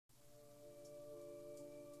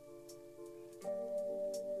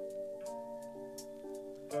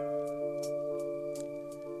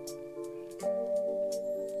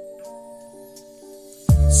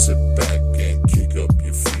Sit back and kick up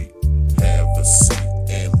your feet. Have a seat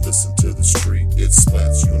and listen to the street. It's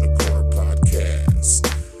Splats Unicorn Podcast.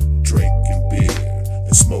 Drinking beer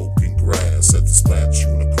and smoking grass at the Splats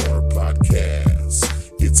Unicorn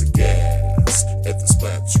Podcast. It's a gas at the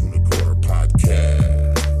Splats Unicorn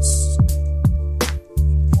Podcast.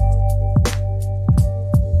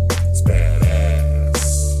 It's badass.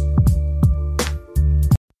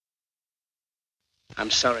 I'm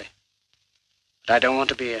sorry, but I don't want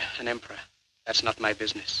to be an emperor. That's not my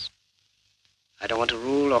business. I don't want to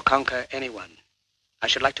rule or conquer anyone. I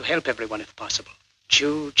should like to help everyone if possible.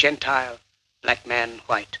 Jew, Gentile, black man,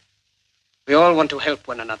 white. We all want to help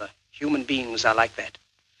one another. Human beings are like that.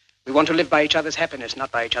 We want to live by each other's happiness,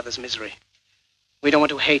 not by each other's misery. We don't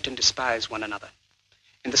want to hate and despise one another.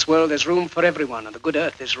 In this world, there's room for everyone, and the good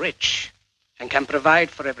earth is rich and can provide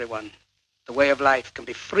for everyone. The way of life can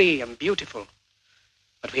be free and beautiful,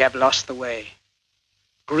 but we have lost the way.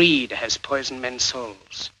 Greed has poisoned men's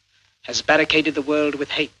souls, has barricaded the world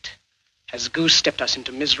with hate, has goose-stepped us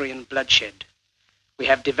into misery and bloodshed. We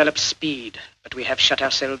have developed speed, but we have shut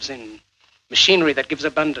ourselves in. Machinery that gives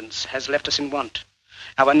abundance has left us in want.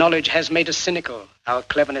 Our knowledge has made us cynical, our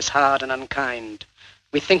cleverness hard and unkind.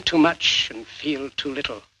 We think too much and feel too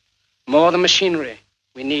little. More than machinery,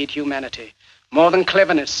 we need humanity. More than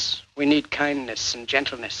cleverness, we need kindness and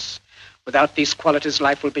gentleness. Without these qualities,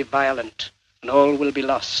 life will be violent, and all will be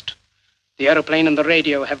lost. The aeroplane and the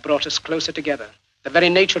radio have brought us closer together. The very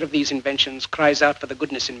nature of these inventions cries out for the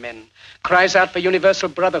goodness in men, cries out for universal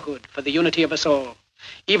brotherhood, for the unity of us all.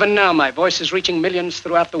 Even now, my voice is reaching millions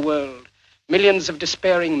throughout the world, millions of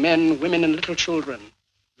despairing men, women, and little children,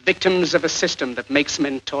 victims of a system that makes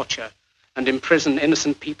men torture and imprison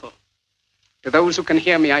innocent people. To those who can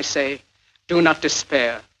hear me, I say, do not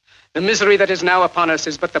despair. The misery that is now upon us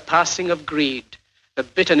is but the passing of greed, the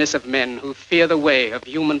bitterness of men who fear the way of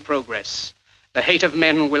human progress. The hate of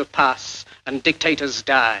men will pass, and dictators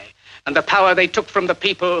die, and the power they took from the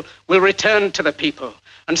people will return to the people.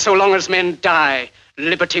 And so long as men die,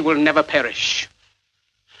 liberty will never perish.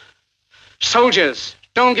 Soldiers,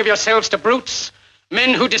 don't give yourselves to brutes,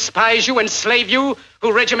 men who despise you, enslave you,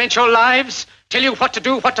 who regiment your lives, tell you what to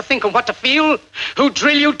do, what to think, and what to feel, who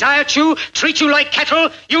drill you, diet you, treat you like cattle,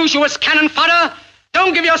 use you as cannon fodder.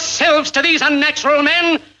 Don't give yourselves to these unnatural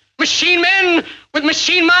men with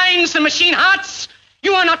machine minds and machine hearts.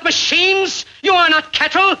 You are not machines. You are not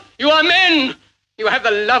cattle. You are men. You have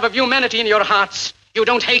the love of humanity in your hearts. You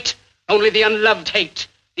don't hate, only the unloved hate,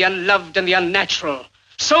 the unloved and the unnatural.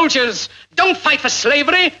 Soldiers, don't fight for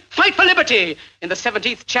slavery, fight for liberty. In the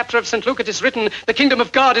 17th chapter of St. Luke it is written, the kingdom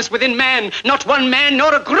of God is within man, not one man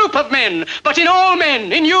nor a group of men, but in all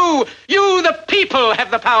men, in you. You, the people,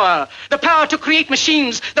 have the power to create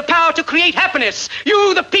machines, the power to create happiness.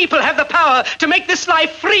 You, the people, have the power to make this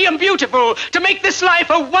life free and beautiful, to make this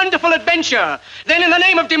life a wonderful adventure. Then in the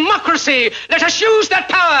name of democracy, let us use that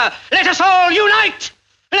power. Let us all unite.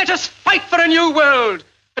 Let us fight for a new world,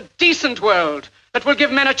 a decent world, that will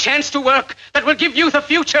give men a chance to work, that will give youth a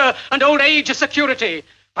future and old age a security.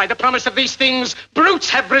 By the promise of these things, brutes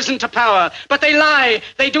have risen to power, but they lie.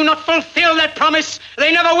 They do not fulfill that promise.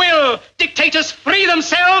 They never will. Dictators free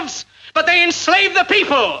themselves, but they enslave the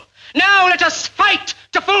people. Now let us fight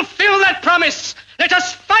to fulfill that promise. Let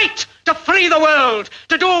us fight to free the world,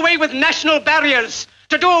 to do away with national barriers,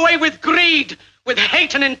 to do away with greed, with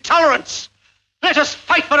hate and intolerance. Let us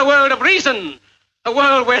fight for a world of reason, a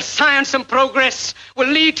world where science and progress will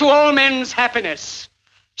lead to all men's happiness.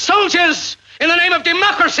 Soldiers, in the name of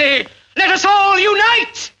democracy, let us all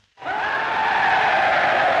unite!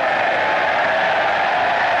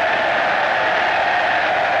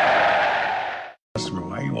 Customer,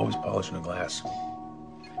 why are you always polishing a glass?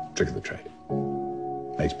 Trick of the trade.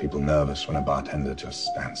 Makes people nervous when a bartender just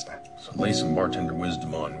stands there. So lay some bartender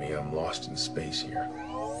wisdom on me. I'm lost in space here.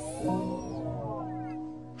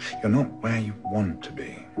 You're not where you want to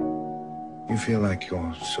be. You feel like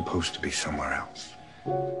you're supposed to be somewhere else.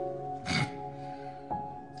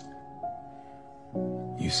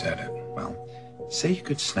 You said it. Well, say you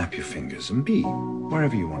could snap your fingers and be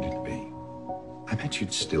wherever you wanted to be. I bet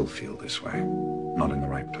you'd still feel this way, not in the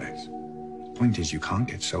right place. Point is, you can't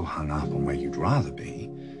get so hung up on where you'd rather be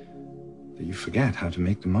that you forget how to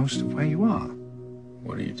make the most of where you are.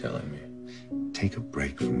 What are you telling me? Take a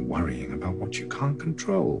break from worrying about what you can't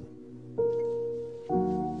control.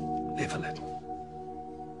 Live a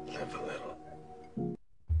little. Live a little.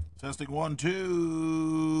 Testing 1,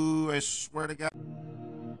 2. I swear to God.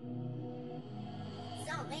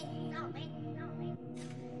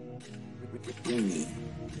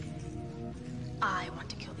 I want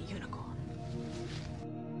to kill the unicorn.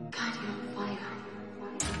 God, you're on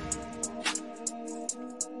fire.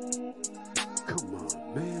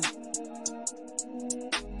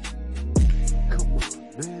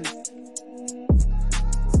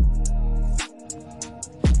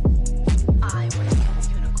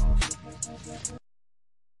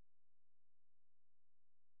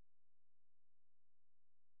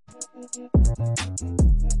 Come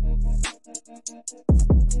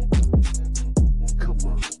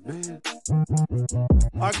on, man.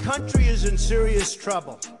 Our country is in serious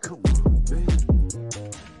trouble. Come on, man.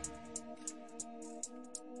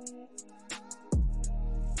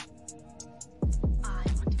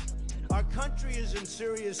 Our country is in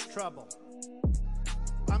serious trouble.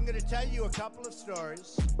 I'm going to tell you a couple of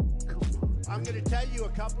stories. Come on. I'm going to tell you a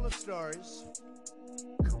couple of stories.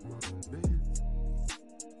 Come on, man.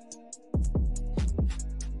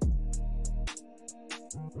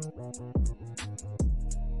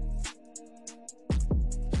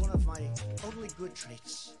 One of my only good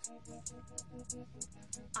traits.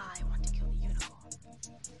 I want to kill the unicorn.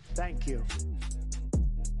 Thank you.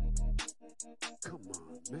 Come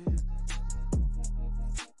on, man.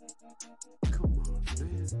 Come on,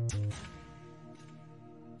 man.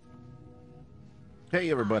 Hey,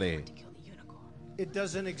 everybody. I want to kill the unicorn. It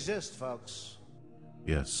doesn't exist, folks.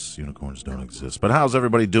 Yes, unicorns don't exist. But how's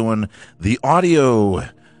everybody doing? The audio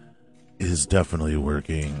is definitely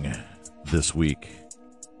working this week.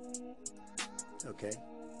 Okay.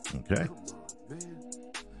 Okay. Come on,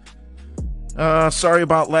 man. Sorry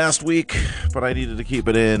about last week, but I needed to keep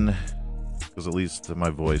it in because at least my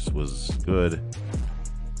voice was good.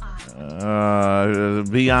 To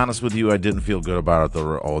be honest with you, I didn't feel good about it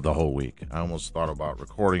the whole week. I almost thought about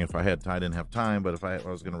recording if I had time. I didn't have time, but if I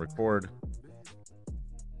was going to record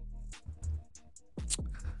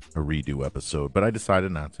a redo episode, but I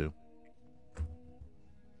decided not to.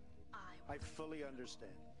 I fully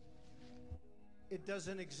understand. It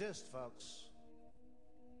doesn't exist, folks.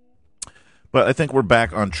 But I think we're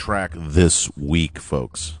back on track this week,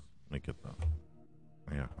 folks. Let me get that.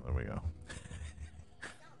 Yeah, there we go.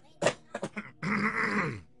 I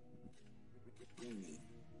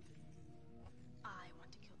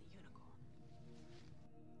want to kill the unicorn.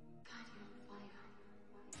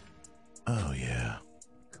 Oh, yeah.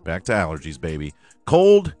 Back to allergies, baby.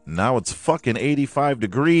 Cold, now it's fucking 85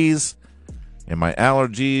 degrees, and my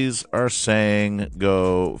allergies are saying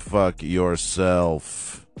go fuck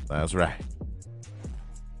yourself. That's right.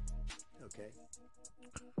 Okay.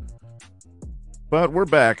 But we're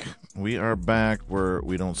back. We are back.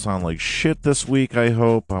 We don't sound like shit this week, I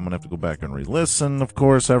hope. I'm going to have to go back and re-listen, of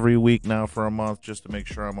course, every week now for a month just to make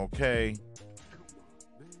sure I'm okay.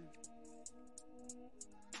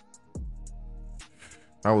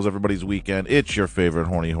 How was everybody's weekend? It's your favorite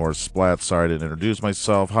horny horse, Splat. Sorry to introduce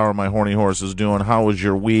myself. How are my horny horses doing? How was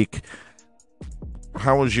your week?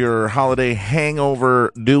 How was your holiday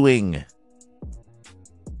hangover doing?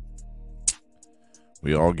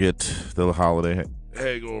 We all get the holiday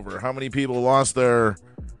hangover. How many people lost their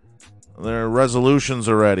resolutions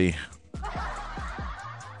already?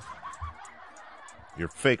 Your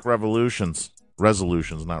fake revolutions.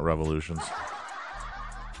 Resolutions, not revolutions.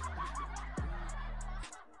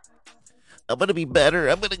 I'm going to be better.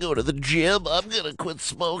 I'm going to go to the gym. I'm going to quit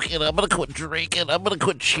smoking. I'm going to quit drinking. I'm going to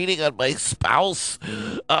quit cheating on my spouse.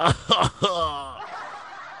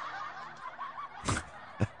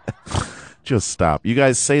 Just stop. You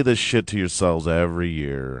guys say this shit to yourselves every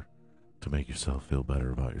year to make yourself feel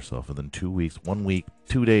better about yourself. And then 2 weeks, 1 week,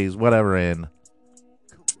 2 days, whatever in.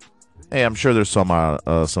 Hey, I'm sure there's some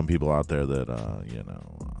people out there that,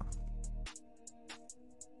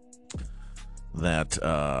 that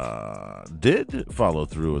did follow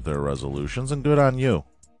through with their resolutions, and good on you.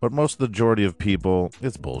 But most of the majority of people,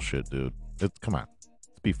 it's bullshit, dude. Come on.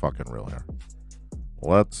 Let's be fucking real here.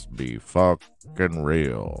 Let's be fucking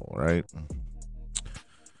real, right?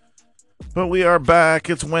 But we are back.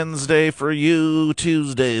 It's Wednesday for you,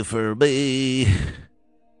 Tuesday for me.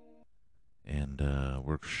 And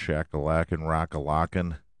we're shack-a-lackin',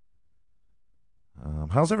 rock-a-lockin'.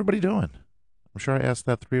 How's everybody doing? I'm sure I asked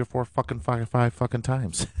that 3 or 4 fucking five fucking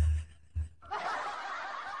times.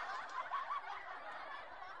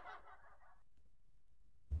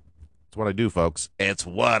 It's what I do, folks. It's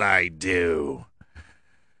what I do.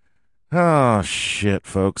 Oh, shit,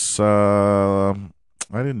 folks. I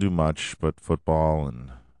didn't do much but football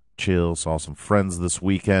and chill. Saw some friends this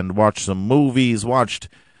weekend. Watched some movies. Watched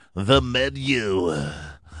The Menu.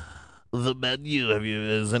 The Menu.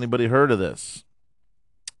 Has anybody heard of this?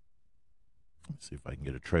 Let's see if I can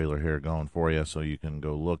get a trailer here going for you so you can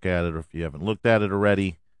go look at it, or if you haven't looked at it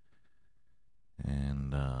already.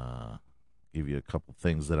 And give you a couple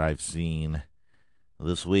things that I've seen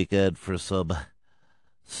this weekend for some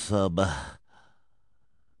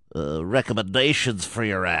recommendations for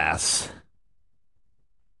your ass.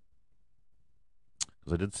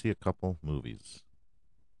 Because I did see a couple movies.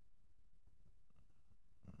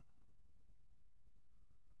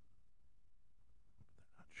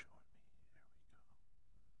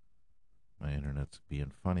 internet's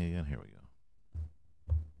being funny again. Here we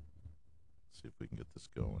go. See if we can get this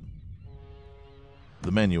going.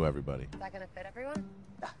 The menu, everybody. Is that gonna fit everyone?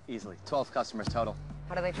 Yeah, easily. 12 customers total.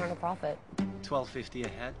 How do they turn a profit? $12.50 a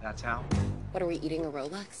head, that's how. What are we eating, a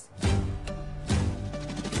Rolex?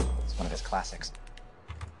 It's one of his classics.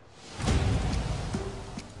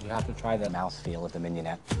 You have to try the mouthfeel of the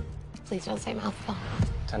mignonette. Please don't say mouthful.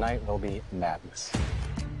 Tonight will be madness.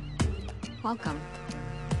 Welcome.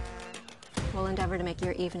 We'll endeavor to make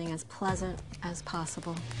your evening as pleasant as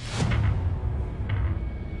possible.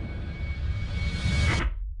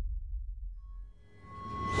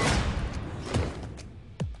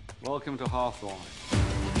 Welcome to Hawthorne.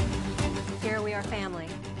 Here we are family.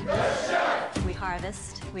 We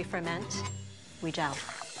harvest, we ferment, we gel.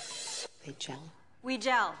 They gel. We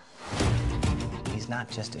gel. He's not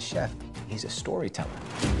just a chef, he's a storyteller.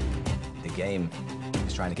 The game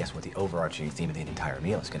is trying to guess what the overarching theme of the entire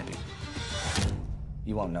meal is going to be.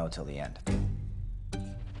 You won't know till the end.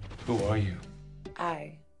 Who are you?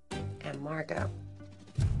 I am Margot.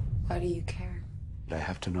 Why do you care? I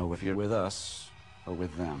have to know if you're with us or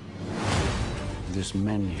with them. This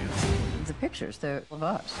menu, The pictures, they're of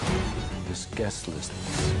us. this guest list.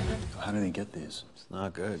 How did he get these? It's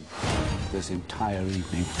not good. This entire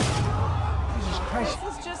evening. Jesus Christ.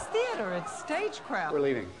 This is just theater. It's stagecraft. We're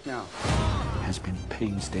leaving now. Has been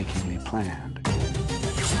painstakingly planned.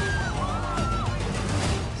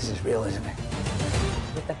 This is real, isn't it?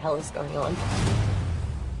 What the hell is going on?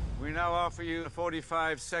 We now offer you a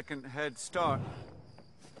 45-second head start.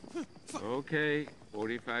 Okay,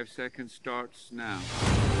 45 seconds starts now.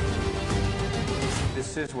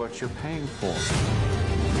 This is what you're paying for.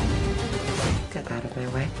 Get out of my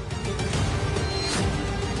way.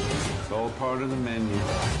 It's all part of the menu.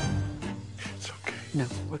 It's okay. No,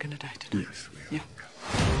 we're gonna die tonight. Yes, we are.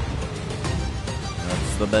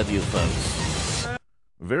 That's the menu, folks.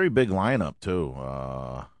 Very big lineup, too.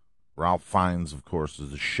 Ralph Fiennes, of course,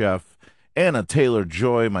 is the chef. Anna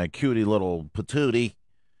Taylor-Joy, my cutie little patootie.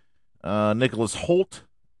 Nicholas Holt.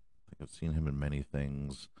 I think I've seen him in many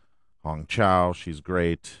things. Hong Chow, she's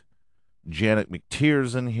great. Janet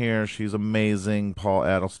McTeer's in here. She's amazing. Paul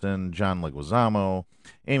Adelson, John Leguizamo,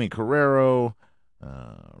 Amy Carrero,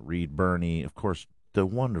 Reed Birney, of course, the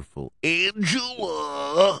wonderful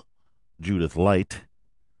Angela, Judith Light,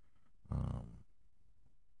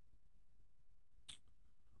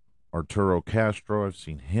 Arturo Castro. I've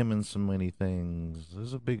seen him in so many things.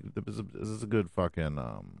 This is a good fucking,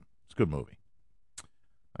 it's a good movie.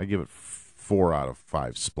 I give it 4 out of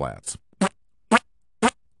 5 splats.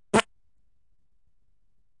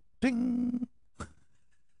 Ding.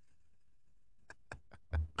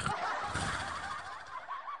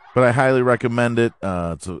 But I highly recommend it.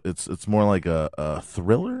 It's more like a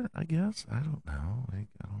thriller, I guess. I don't know. I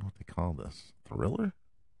don't know what they call this.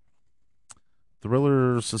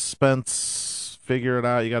 Thriller, suspense. Figure it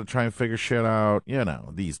out. You got to try and figure shit out. You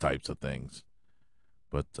know, these types of things.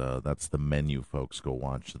 But that's the menu, folks. Go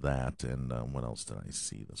watch that. And what else did I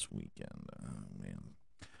see this weekend? Oh, man.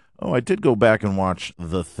 Oh, I did go back and watch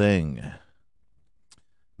The Thing.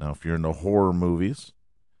 Now, if you're into horror movies,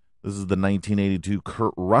 this is the 1982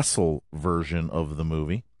 Kurt Russell version of the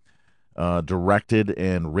movie, directed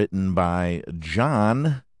and written by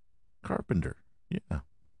John Carpenter. Yeah.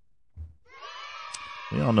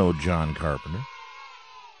 We all know John Carpenter.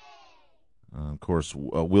 Of course,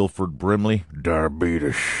 Wilford Brimley,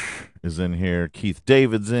 diabetes, is in here. Keith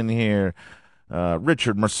David's in here.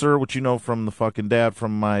 Richard Mercer, which you know from the fucking dad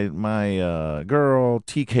from my girl.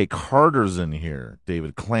 T.K. Carter's in here.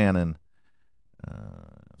 David Clannon.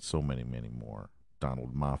 So many, many more.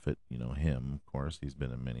 Donald Moffat, you know him, of course. He's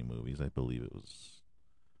been in many movies. I believe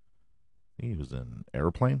he was in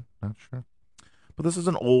Airplane. Not sure. But this is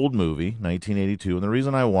an old movie, 1982. And the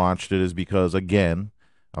reason I watched it is because, again,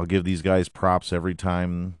 I'll give these guys props every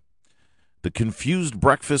time. The Confused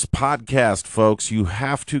Breakfast podcast, folks. You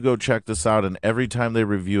have to go check this out. And every time they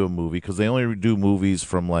review a movie, because they only do movies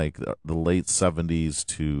from like the late 70s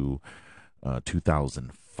to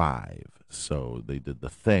 2005. So they did The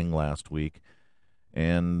Thing last week.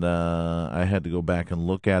 And I had to go back and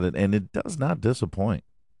look at it. And it does not disappoint.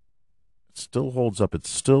 It still holds up. It's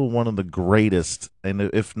still one of the greatest, and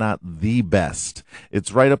if not the best.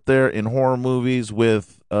 It's right up there in horror movies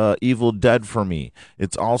with Evil Dead for me.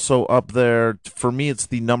 It's also up there. For me, it's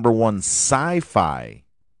the #1 sci-fi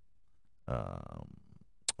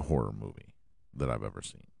horror movie that I've ever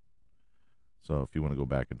seen. So if you want to go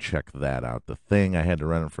back and check that out. The Thing, I had to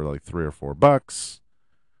rent it for like $3 or $4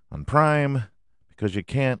 on Prime because you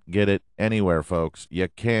can't get it anywhere, folks. You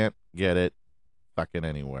can't get it fucking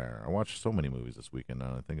anywhere. I watched so many movies this weekend now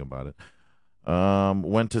that I think about it.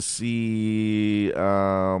 Went to see it's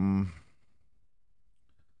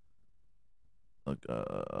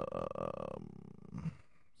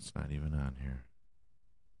not even on here.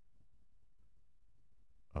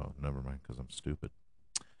 Oh, never mind, because I'm stupid.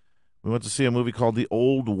 We went to see a movie called The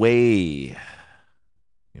Old Way. Me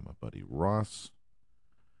and my buddy Ross.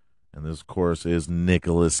 And this, of course, is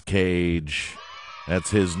Nicolas Cage.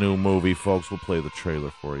 That's his new movie, folks. We'll play the trailer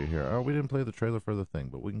for you here. Oh, we didn't play the trailer for the thing,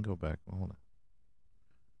 but we can go back. Hold on.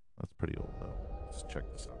 That's pretty old, though. Let's check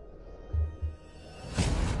this out.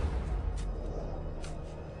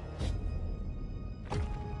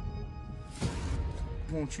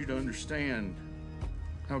 I want you to understand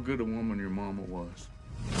how good a woman your mama was.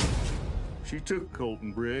 She took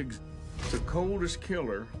Colton Briggs, the coldest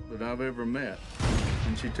killer that I've ever met,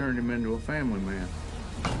 and she turned him into a family man.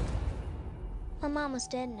 My mama's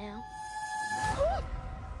dead now.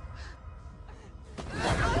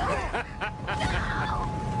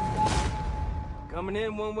 Coming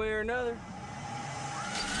in one way or another.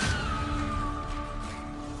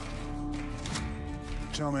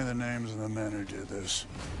 Tell me the names of the men who did this.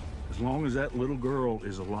 As long as that little girl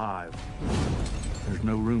is alive, there's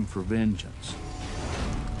no room for vengeance.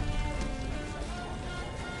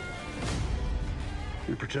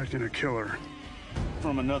 You're protecting a killer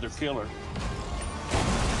from another killer.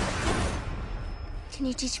 Can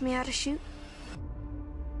you teach me how to shoot?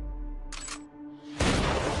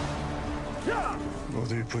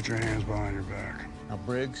 Both of you put your hands behind your back. Now,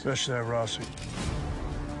 Briggs, especially that Rossi.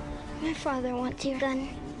 My father wants your gun.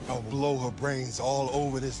 I'll blow her brains all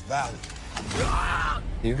over this valley.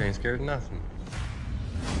 You ain't scared of nothing.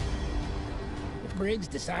 If Briggs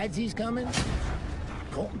decides he's coming,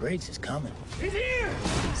 Colton Briggs is coming. He's here!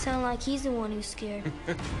 Sound like he's the one who's scared.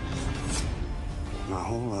 My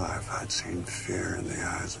whole life, I'd seen fear in the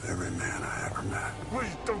eyes of every man I ever met.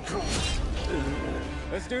 Please don't come.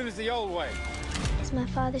 Let's do this the old way. Is my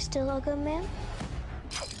father still a good man?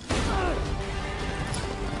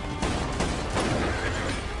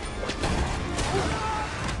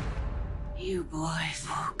 You boys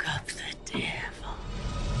woke up the devil.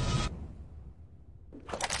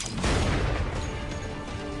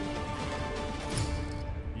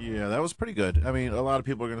 Yeah, that was pretty good. I mean, a lot of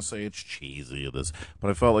people are going to say it's cheesy, this, but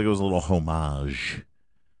I felt like it was a little homage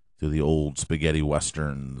to the old spaghetti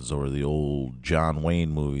westerns or the old John Wayne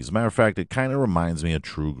movies. As a matter of fact, it kind of reminds me of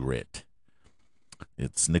True Grit.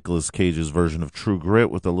 It's Nicolas Cage's version of True Grit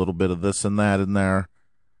with a little bit of this and that in there.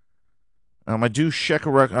 I do chef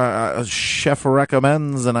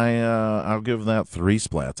recommends, and I'll give that 3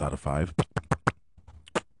 splats out of 5.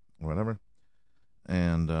 Whatever.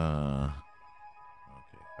 And okay, all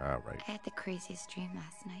right. I had the craziest dream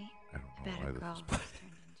last night. I don't know about why a this girl is- who was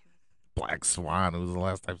turned into Black Swan. It was the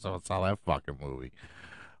last time someone saw that fucking movie.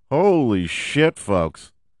 Holy shit,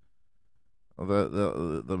 folks!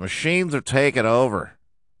 The machines are taking over.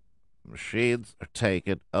 The machines are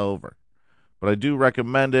taking over. But I do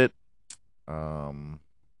recommend it.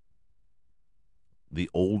 The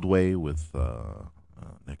Old Way with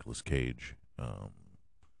Nicolas Cage.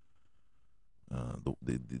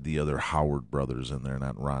 The other Howard brothers in there,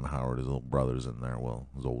 not Ron Howard, his little brother's in there. Well,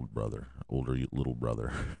 his older little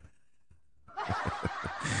brother.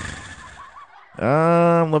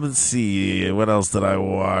 Let's see. What else did I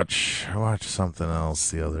watch? I watched something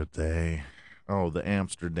else the other day. Oh, the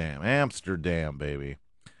Amsterdam, baby.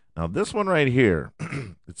 Now, this one right here,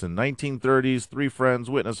 it's in 1930s. 3 friends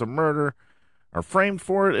witness a murder, are framed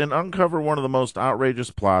for it, and uncover one of the most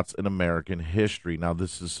outrageous plots in American history. Now,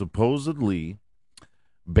 this is supposedly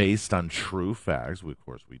based on true facts. Of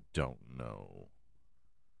course, we don't know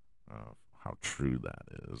how true that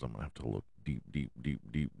is. I'm going to have to look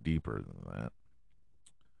deeper than that.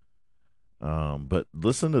 But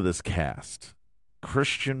listen to this cast.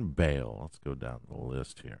 Christian Bale. Let's go down the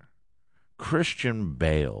list here. Christian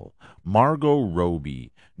Bale, Margot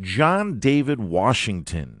Robbie, John David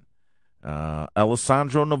Washington,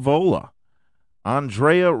 Alessandro Nivola,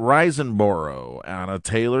 Andrea Riseborough, Anna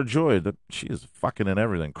Taylor-Joy. She is fucking in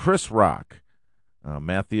everything. Chris Rock,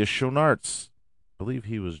 Matthias Schoenaerts. I believe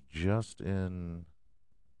he was just in...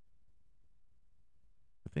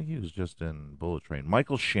 I think he was just in Bullet Train.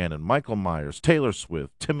 Michael Shannon, Michael Myers, Taylor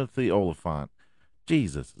Swift, Timothy Olyphant,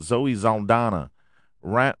 Jesus, Zoe Saldana,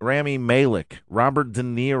 Rami Malek, Robert De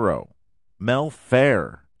Niro, Mel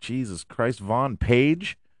Ferrer, Jesus Christ, Vaughn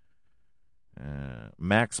Page,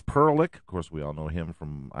 Max Perlich. Of course, we all know him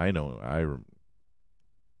from, I remember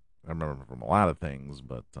him from a lot of things,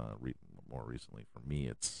 but more recently for me,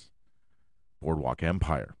 it's Boardwalk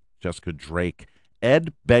Empire. Jessica Drake,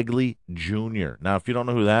 Ed Begley Jr. Now, if you don't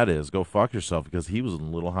know who that is, go fuck yourself, because he was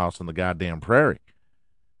in Little House on the Goddamn Prairie.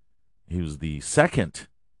 He was the second.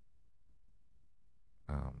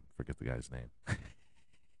 Forget the guy's name.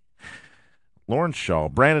 Lawrence Shaw,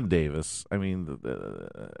 Brandon Davis. I mean,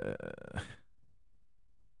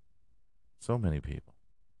 so many people.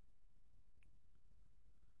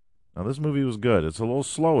 Now, this movie was good. It's a little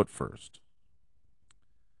slow at first.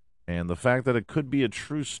 And the fact that it could be a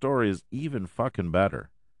true story is even fucking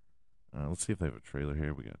better. Let's see if they have a trailer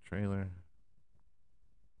here. We got a trailer.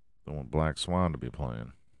 Don't want Black Swan to be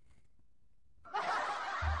playing.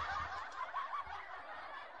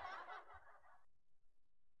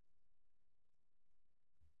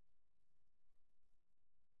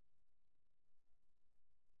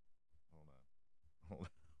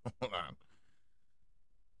 Hold on.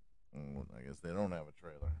 I guess they don't have a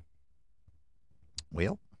trailer.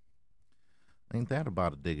 Well, ain't that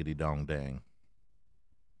about a diggity dong dang?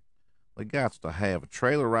 They got to have a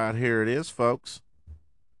trailer. Right here it is, folks.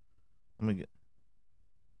 Let me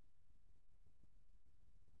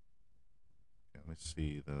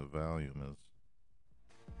see. The volume is.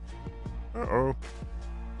 Uh-oh,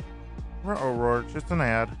 Roy. Just an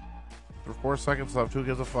ad. For 4 seconds left. Who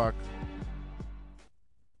gives a fuck?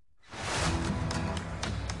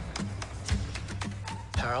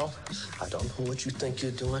 Harold, I don't know what you think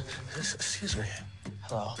you're doing. Excuse me.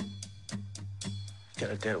 Hello.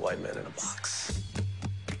 Got a dead white man in a box.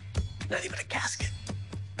 Not even a casket.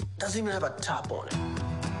 Doesn't even have a top on it.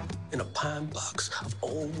 In a pine box of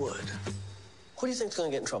old wood. Who do you think's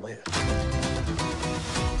gonna get in trouble here?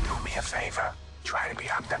 Do me a favor. Try to be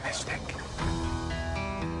optimistic.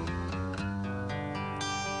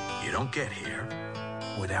 You don't get here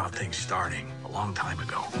without things starting a long time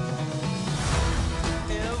ago.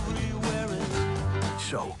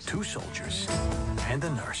 So, 2 soldiers and a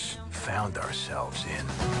nurse found ourselves in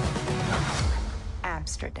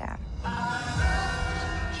Amsterdam.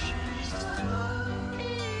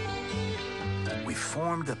 We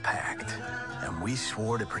formed a pact, and we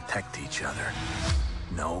swore to protect each other,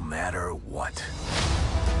 no matter what.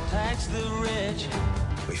 Tax the rich.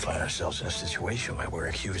 We find ourselves in a situation where we're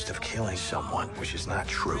accused of killing someone, which is not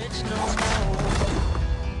true.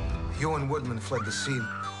 You and Woodman fled the scene.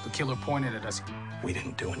 The killer pointed at us. We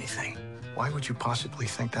didn't do anything. Why would you possibly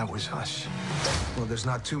think that was us? Well, there's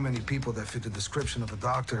not too many people that fit the description of a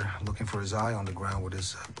doctor looking for his eye on the ground with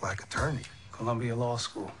his black attorney. Columbia Law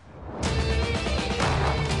School.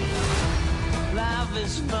 Life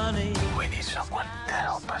is funny. We need someone to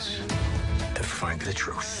help us to find the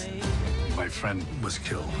truth. My friend was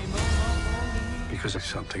killed because of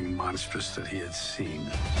something monstrous that he had seen.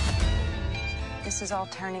 This is all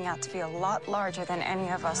turning out to be a lot larger than any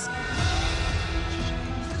of us.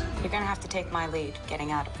 You're gonna have to take my lead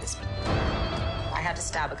getting out of this. I had to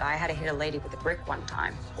stab a guy. I had to hit a lady with a brick one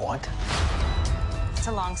time. What? It's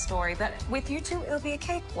a long story, but with you two, it'll be a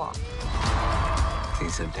cakewalk.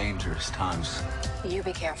 These are dangerous times. You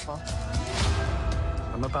be careful.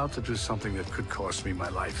 I'm about to do something that could cost me my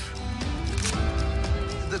life.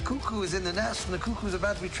 The cuckoo is in the nest, and the cuckoo's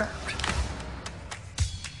about to be trapped.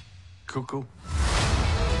 Cuckoo?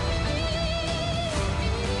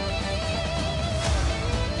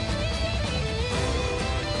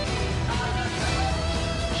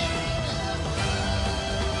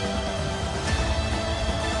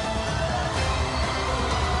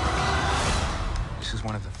 This is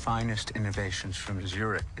one of the finest innovations from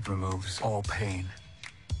Zurich. It removes all pain.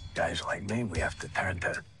 Guys like me, we have to turn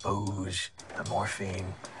to booze, to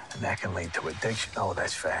morphine, and that can lead to addiction. Oh,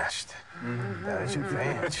 that's fast. That is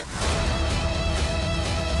advanced.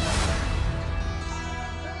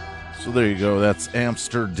 So there you go. That's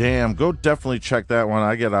Amsterdam. Go definitely check that one.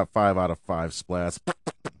 I get a 5 out of 5 splats.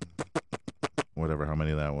 Whatever, how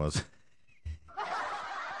many that was.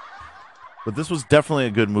 But this was definitely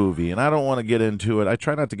a good movie, and I don't want to get into it. I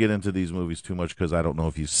try not to get into these movies too much because I don't know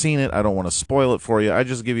if you've seen it. I don't want to spoil it for you. I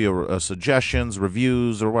just give you suggestions,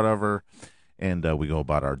 reviews, or whatever, and we go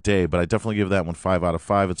about our day. But I definitely give that one 5 out of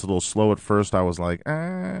 5. It's a little slow at first. I was like,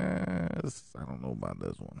 I don't know about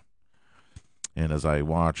this one. And as I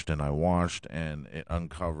watched, and it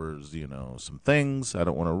uncovers, some things. I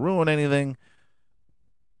don't want to ruin anything.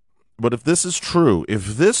 But if this is true,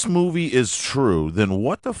 if this movie is true, then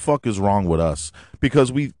what the fuck is wrong with us?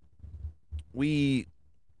 Because it's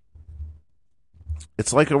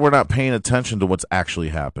like we're not paying attention to what's actually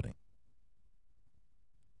happening.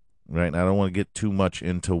 Right? And I don't want to get too much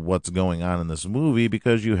into what's going on in this movie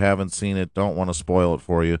because you haven't seen it. Don't want to spoil it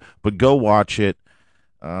for you. But go watch it.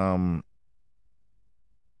 It's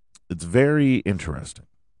very interesting.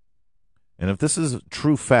 And if this is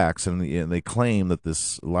true facts, and they claim that a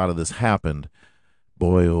lot of this happened,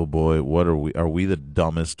 boy, oh boy, what are we? Are we the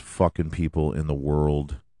dumbest fucking people in the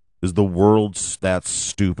world? Is the world that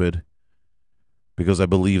stupid? Because I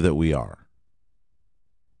believe that we are.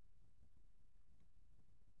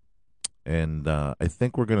 And I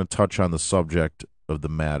think we're going to touch on the subject of the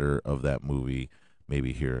matter of that movie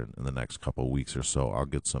maybe here in the next couple of weeks or so. I'll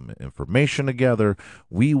get some information together.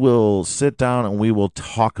 We will sit down and we will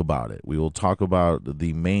talk about it. We will talk about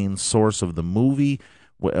the main source of the movie.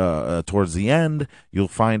 Towards the end, you'll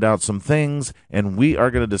find out some things, and we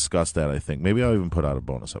are going to discuss that, I think. Maybe I'll even put out a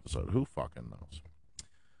bonus episode. Who fucking knows?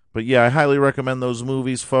 But yeah, I highly recommend those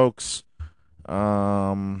movies, folks.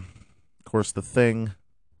 Of course, The Thing.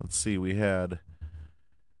 Let's see, we had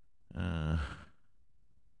The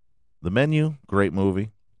Menu, great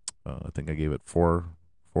movie. I think I gave it four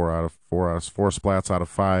splats out of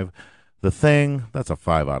 5. The Thing, that's a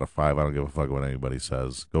 5 out of 5. I don't give a fuck what anybody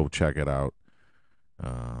says. Go check it out.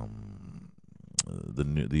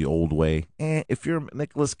 The Old Way. If you're a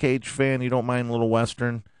Nicolas Cage fan, you don't mind a little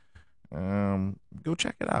Western, go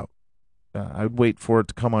check it out. I'd wait for it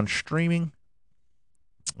to come on streaming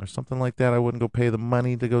or something like that. I wouldn't go pay the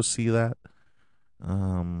money to go see that.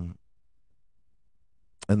 And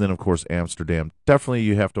then, of course, Amsterdam. Definitely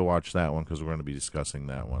you have to watch that one because we're going to be discussing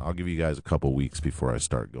that one. I'll give you guys a couple weeks before I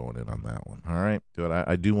start going in on that one. All right? Good.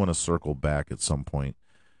 I do want to circle back at some point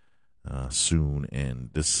soon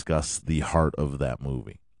and discuss the heart of that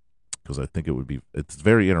movie, because I think it's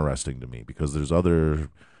very interesting to me, because there's other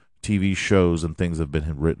TV shows and things that have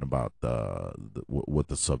been written about what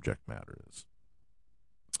the subject matter is.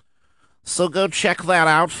 So go check that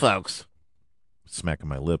out, folks. Smacking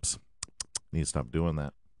my lips. Need to stop doing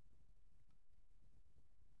that.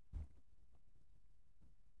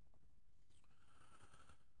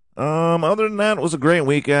 Other than that, it was a great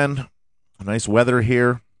weekend. Nice weather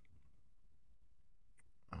here.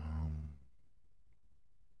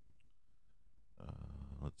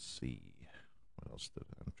 Let's see. What else did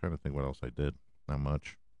I'm trying to think what else I did. Not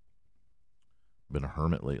much. Been a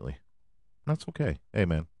hermit lately. That's okay. Hey,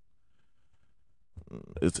 man.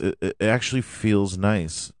 It actually feels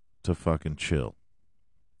nice to fucking chill.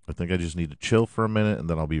 I think I just need to chill for a minute, and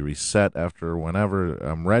then I'll be reset after whenever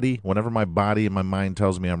I'm ready. Whenever my body and my mind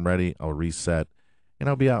tells me I'm ready, I'll reset, and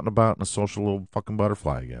I'll be out and about in a social little fucking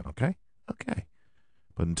butterfly again, okay? Okay.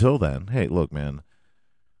 But until then, hey, look, man,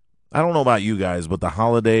 I don't know about you guys, but the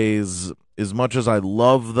holidays, as much as I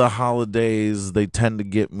love the holidays, they tend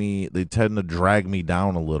to drag me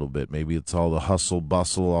down a little bit. Maybe it's all the hustle,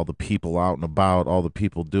 bustle, all the people out and about, all the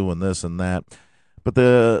people doing this and that. But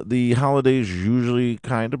the holidays usually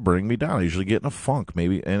kind of bring me down. I usually get in a funk,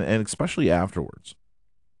 maybe, and especially afterwards.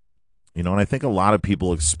 You know, and I think a lot of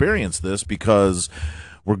people experience this because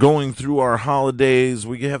we're going through our holidays.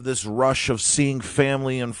 We have this rush of seeing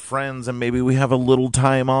family and friends, and maybe we have a little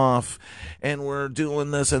time off, and we're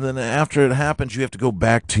doing this, and then after it happens, you have to go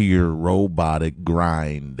back to your robotic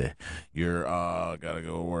grind. You're, gotta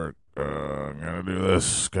go to work. Gotta do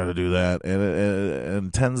this, gotta do that, and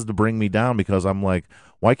it tends to bring me down because I'm like,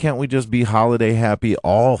 why can't we just be holiday happy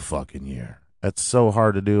all fucking year? That's so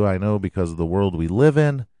hard to do, I know, because of the world we live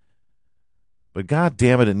in, but god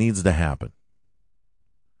damn it, it needs to happen.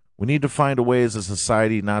 We need to find a way as a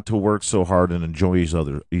society not to work so hard and enjoy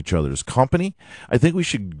each other's company. I think we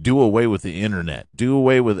should do away with the internet, do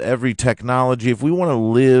away with every technology. If we want to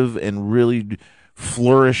live and really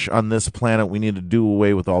flourish on this planet, we need to do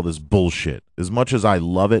away with all this bullshit. As much as I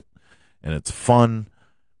love it and it's fun,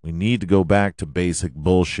 we need to go back to basic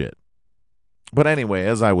bullshit. But anyway,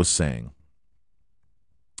 as I was saying,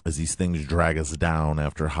 as these things drag us down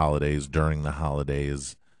after holidays, during the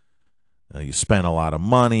holidays, you spend a lot of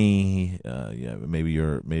money. Maybe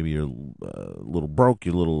you're a little broke.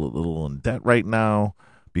 You're a little in debt right now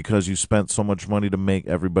because you spent so much money to make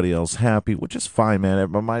everybody else happy, which is fine, man.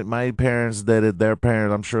 My parents did it. Their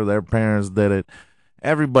parents, I'm sure their parents did it.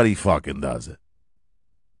 Everybody fucking does it.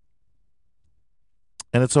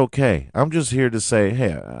 And it's okay. I'm just here to say,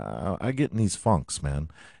 hey, I get in these funks, man.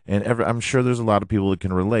 And I'm sure there's a lot of people that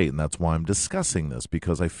can relate, and that's why I'm discussing this,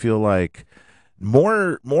 because I feel like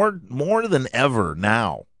more than ever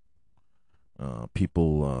now,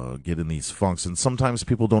 people get in these funks, and sometimes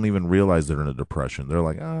people don't even realize they're in a depression. They're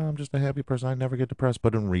like, I'm just a happy person. I never get depressed.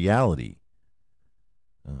 But in reality,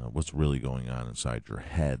 what's really going on inside your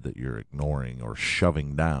head that you're ignoring or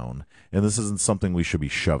shoving down, and this isn't something we should be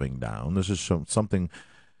shoving down. This is something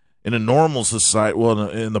in a normal society, well,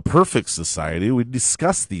 in the perfect society, we'd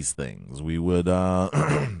discuss these things. We would,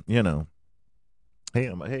 you know, Hey,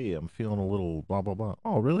 I'm feeling a little blah, blah, blah.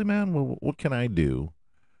 Oh, really, man? Well, what can I do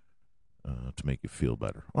to make you feel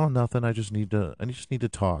better? Oh, nothing. I just need to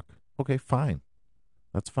talk. Okay, fine.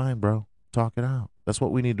 That's fine, bro. Talk it out. That's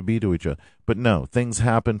what we need to be to each other. But no, things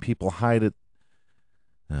happen. People hide it.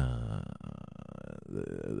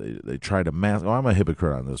 They try to mask. Oh, I'm a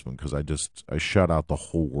hypocrite on this one because I shut out the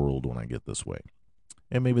whole world when I get this way,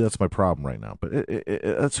 and maybe that's my problem right now. But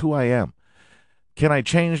that's who I am. Can I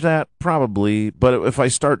change that? Probably. But if I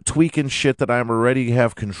start tweaking shit that I'm already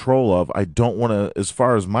have control of, I don't want to. As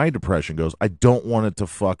far as my depression goes, I don't want it to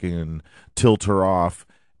fucking tilt her off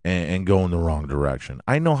and go in the wrong direction.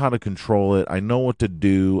 I know how to control it. I know what to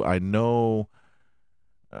do. I know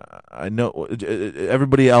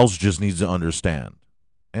everybody else just needs to understand,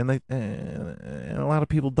 and a lot of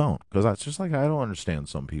people don't, because that's just like I don't understand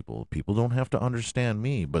some people. People don't have to understand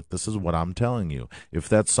me, but this is what I'm telling you. If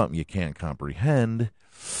that's something you can't comprehend,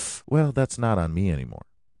 well, that's not on me anymore.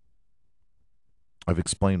 I've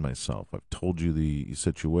explained myself. I've told you the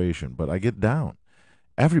situation, but I get down.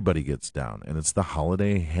 Everybody gets down, and it's the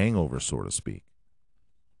holiday hangover, so to speak.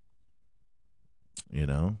 You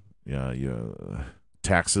know,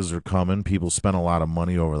 taxes are coming. People spent a lot of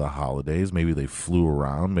money over the holidays. Maybe they flew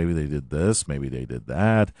around. Maybe they did this. Maybe they did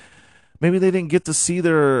that. Maybe they didn't get to see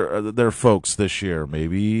their folks this year.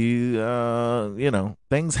 Maybe,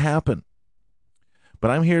 things happen.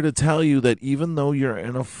 But I'm here to tell you that even though you're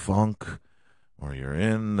in a funk, or you're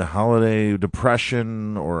in the holiday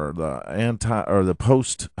depression, or the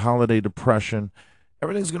post-holiday depression,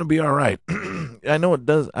 everything's going to be all right. I know it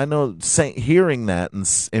does. I know hearing that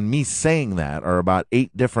and me saying that are about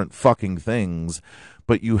 8 different fucking things,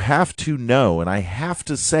 but you have to know, and I have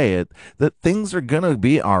to say it, that things are going to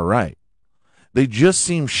be all right. They just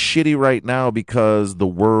seem shitty right now because the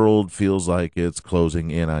world feels like it's closing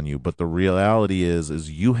in on you. But the reality is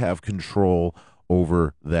you have control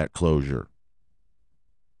over that closure.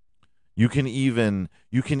 You can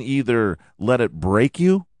either let it break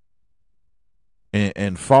you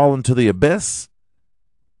and fall into the abyss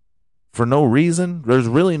for no reason. There's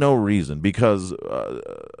really no reason, because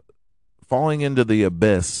falling into the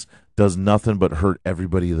abyss does nothing but hurt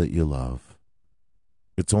everybody that you love.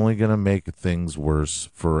 It's only going to make things worse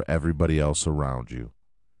for everybody else around you.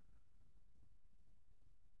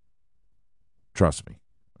 Trust me.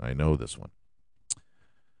 I know this one.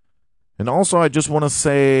 And also, I just want to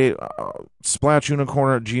say,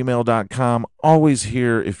 splashunicorn@gmail.com. Always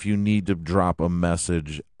here if you need to drop a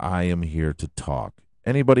message. I am here to talk.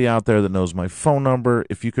 Anybody out there that knows my phone number,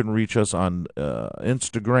 if you can reach us on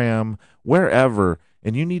Instagram, wherever,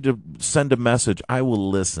 and you need to send a message, I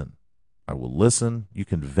will listen. I will listen. You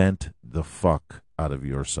can vent the fuck out of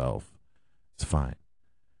yourself. It's fine.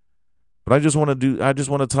 But I just want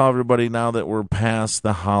to tell everybody, now that we're past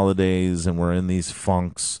the holidays and we're in these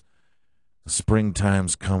funks,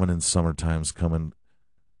 springtime's coming and summertime's coming.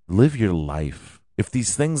 Live your life. If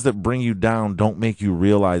these things that bring you down don't make you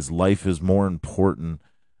realize life is more important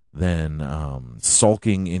than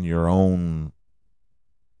sulking in your own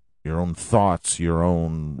thoughts, your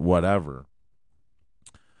own whatever,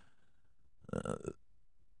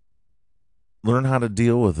 learn how to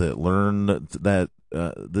deal with it. Learn that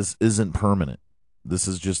this isn't permanent. This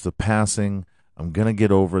is just a passing. I'm going to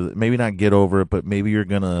get over it. Maybe not get over it, but maybe you're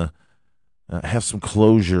going to have some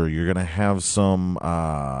closure. You're going to have some,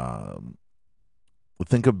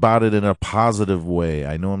 think about it in a positive way.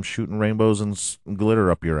 I know I'm shooting rainbows and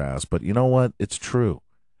glitter up your ass, but you know what? It's true.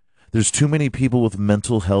 There's too many people with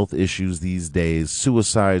mental health issues these days.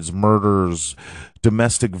 Suicides, murders,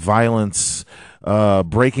 domestic violence,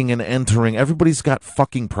 breaking and entering. Everybody's got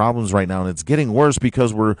fucking problems right now, and it's getting worse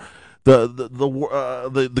because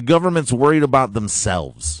the government's worried about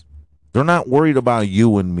themselves. They're not worried about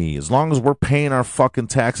you and me. As long as we're paying our fucking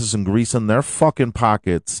taxes and greasing their fucking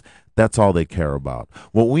pockets, that's all they care about.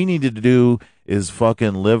 What we need to do is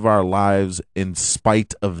fucking live our lives in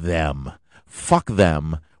spite of them. Fuck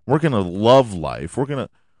them. We're going to love life. We're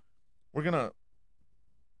not going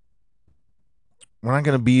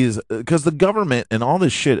to be as, because the government and all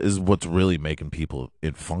this shit is what's really making people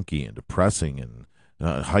funky and depressing, and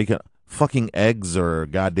fucking eggs are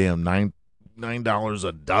goddamn $9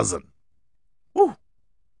 a dozen. Woo.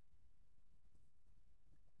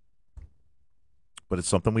 But it's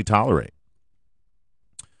something we tolerate.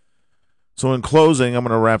 So in closing, I'm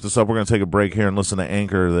going to wrap this up. We're going to take a break here and listen to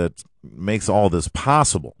Anchor that makes all this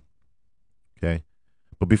possible. Okay?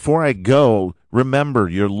 But before I go, remember,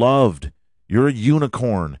 you're loved. You're a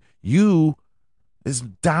unicorn. You, as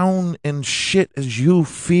down and shit as you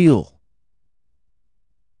feel,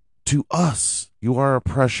 to us, you are a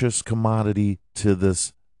precious commodity to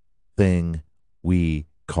this thing we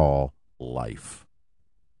call life.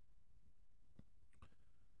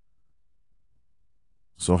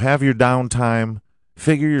 So have your downtime.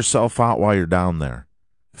 Figure yourself out while you're down there.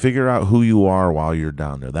 Figure out who you are while you're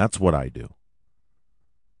down there. That's what I do.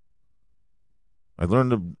 I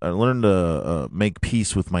learned to make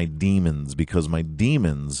peace with my demons, because my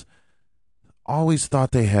demons always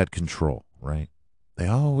thought they had control, right? They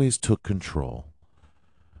always took control.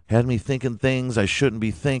 Had me thinking things I shouldn't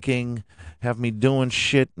be thinking, have me doing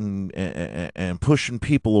shit and pushing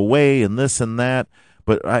people away and this and that.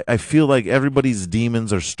 But I feel like everybody's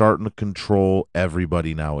demons are starting to control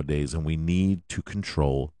everybody nowadays, and we need to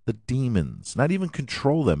control the demons. Not even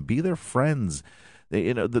control them. Be their friends.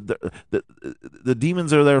 They, the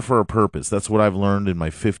demons are there for a purpose. That's what I've learned in my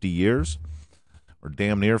 50 years, or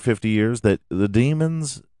damn near 50 years, that the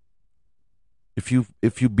demons, if you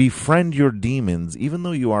befriend your demons, even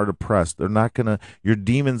though you are depressed, your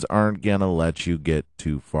demons aren't gonna let you get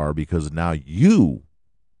too far, because now you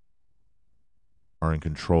are in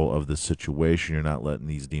control of the situation. You're not letting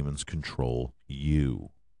these demons control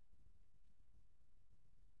you.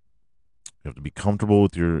 You have to be comfortable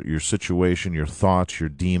with your situation, your thoughts, your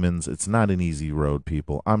demons. It's not an easy road,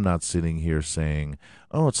 people. I'm not sitting here saying,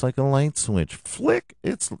 oh, it's like a light switch. Flick.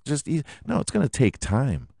 It's just easy. No, it's going to take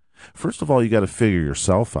time. First of all, you got to figure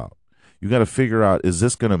yourself out. You got to figure out, is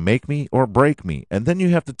this going to make me or break me? And then you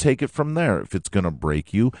have to take it from there. If it's going to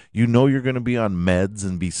break you, you know you're going to be on meds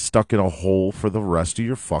and be stuck in a hole for the rest of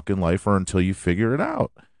your fucking life, or until you figure it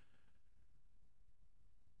out.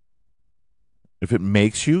 If it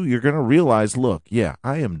makes you, you're going to realize, look, yeah,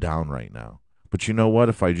 I am down right now. But you know what?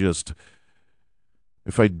 If I do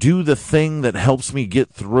the thing that helps me get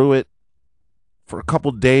through it for a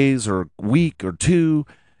couple days or a week or two,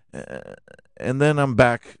 and then I'm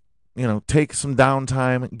back, take some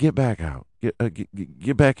downtime, get back out,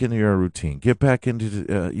 get back into your routine, get back into,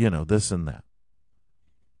 this and that.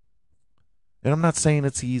 And I'm not saying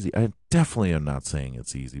it's easy. I definitely am not saying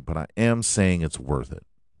it's easy, but I am saying it's worth it.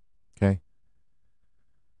 Okay?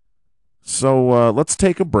 So let's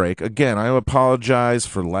take a break. Again, I apologize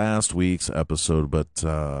for last week's episode, but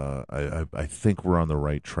I think we're on the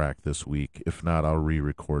right track this week. If not, I'll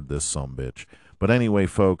re-record this sumbitch. But anyway,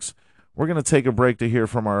 folks, we're going to take a break to hear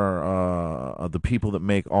from our the people that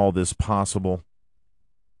make all this possible.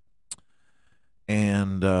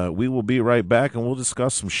 And we will be right back, and we'll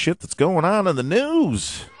discuss some shit that's going on in the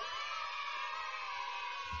news.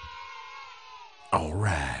 All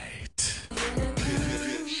right.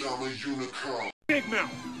 Big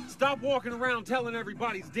mouth. Stop walking around telling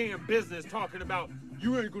everybody's damn business, talking about,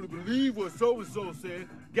 you ain't gonna believe what so-and-so said.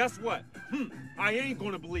 Guess what? I ain't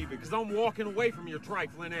gonna believe it, because I'm walking away from your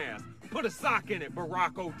trifling ass. Put a sock in it,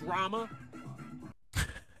 Baracko drama.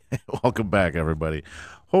 Welcome back, everybody.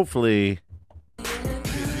 Hopefully,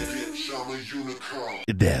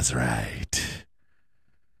 that's right.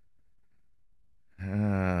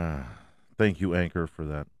 Thank you, Anchor, for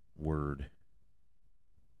that word.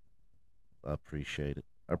 I appreciate it.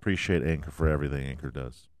 I appreciate Anchor for everything Anchor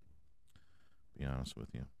does. To be honest with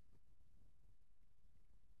you.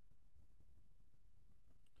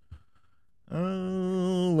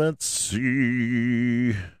 Let's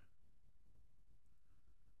see.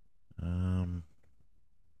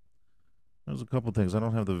 There's a couple things. I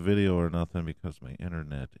don't have the video or nothing because my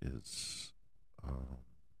internet is.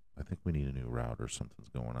 I think we need a new router. Something's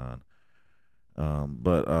going on.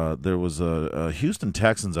 But there was a Houston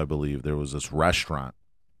Texans, I believe. There was this restaurant,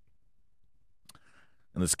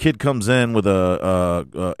 and this kid comes in with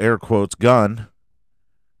a air quotes gun,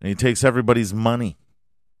 and he takes everybody's money.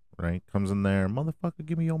 Right? Comes in there, motherfucker,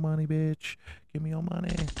 give me your money, bitch. Give me your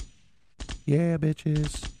money. Yeah,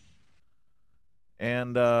 bitches.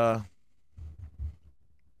 And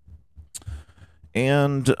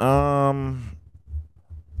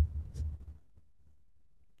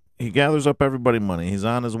he gathers up everybody's money. He's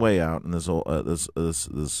on his way out, and this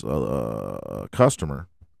customer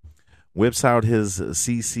whips out his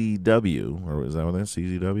CCW, or is that what it is?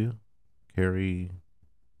 CCW? Carry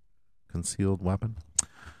concealed weapon.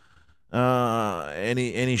 And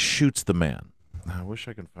he shoots the man. I wish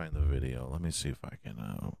I could find the video. Let me see if I can.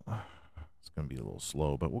 It's going to be a little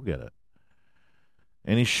slow, but we'll get it.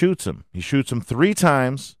 And he shoots him. He shoots him 3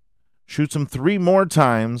 times, shoots him 3 more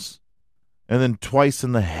times, and then twice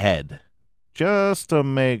in the head, just to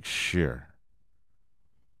make sure.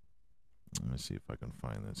 Let me see if I can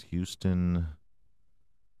find this. Houston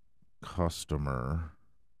customer.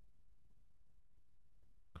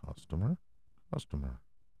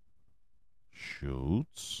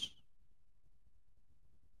 Shoots.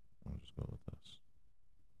 I'll just go with this.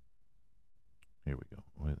 Here we go.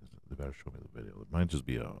 Wait, they better show me the video. It might just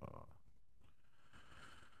be a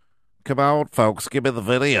Come on, folks. Give me the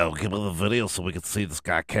video. Give me the video so we can see this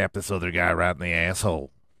guy cap this other guy right in the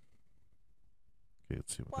asshole. Okay,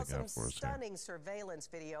 let's see what they got for us here. Stunning surveillance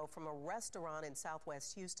video from a restaurant in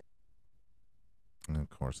Southwest Houston. And of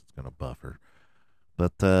course, it's going to buffer.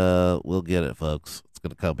 But we'll get it, folks. It's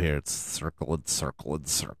going to come here. It's circling.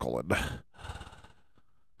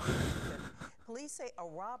 Police say a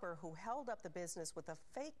robber who held up the business with a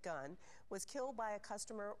fake gun was killed by a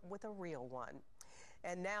customer with a real one.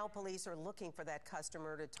 And now police are looking for that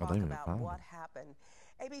customer to talk about what happened.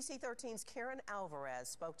 ABC 13's Karen Alvarez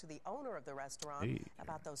spoke to the owner of the restaurant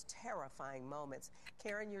about those terrifying moments.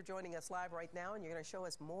 Karen, you're joining us live right now, and you're going to show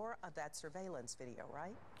us more of that surveillance video,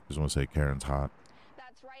 right? I just want to say Karen's hot.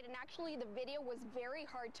 That's right, and actually the video was very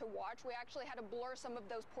hard to watch. We actually had to blur some of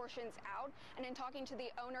those portions out, and in talking to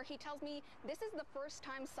the owner, he tells me this is the first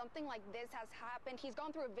time something like this has happened. He's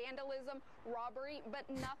gone through a vandalism, robbery, but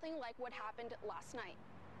nothing like what happened last night.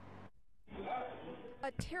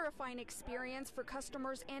 A terrifying experience for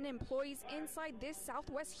customers and employees inside this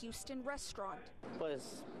Southwest Houston restaurant.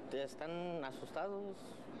 Pues están asustados.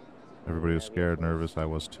 Everybody was scared, nervous. I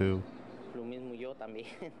was too. Lo mismo yo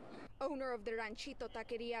también. Owner of the Ranchito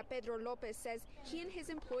Taqueria, Pedro Lopez, says he and his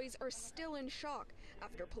employees are still in shock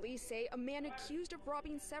after police say a man accused of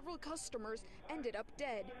robbing several customers ended up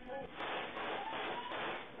dead.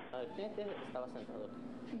 The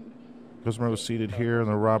customer was seated here, and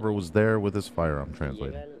the robber was there with his firearm.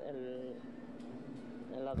 Translated.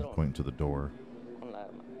 Pointing to the door.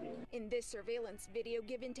 In this surveillance video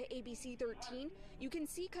given to ABC 13, you can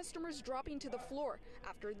see customers dropping to the floor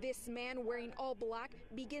after this man wearing all black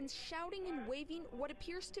begins shouting and waving what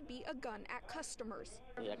appears to be a gun at customers.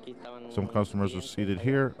 Some customers were seated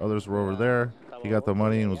here, others were over there. He got the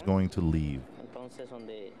money and was going to leave.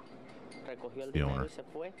 The owner.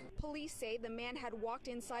 Police say the man had walked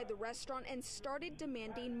inside the restaurant and started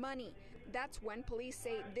demanding money. That's when police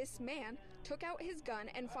say this man took out his gun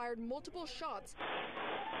and fired multiple shots,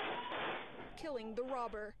 killing the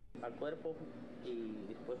robber.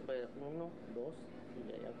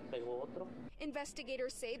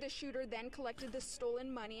 Investigators say the shooter then collected the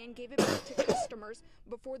stolen money and gave it back to customers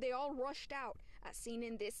before they all rushed out, as seen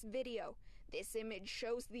in this video. This image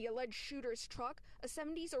shows the alleged shooter's truck, a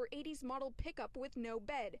 70s or 80s model pickup with no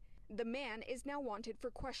bed. The man is now wanted for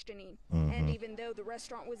questioning. And even though the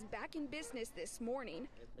restaurant was back in business this morning,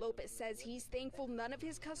 Lopez says he's thankful none of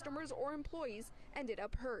his customers or employees ended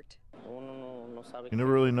up hurt. You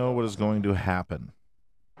never really know what is going to happen.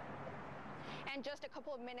 And just a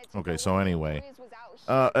couple of minutes okay, so anyway.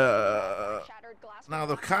 Now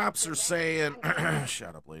the cops are saying...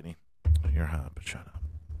 Shut up, lady. You're hot, but shut up.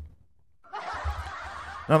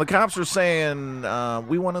 Now, the cops are saying,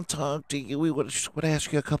 we want to talk to you. We just want to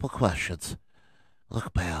ask you a couple questions.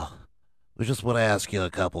 Look, pal, we just want to ask you a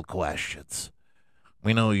couple questions.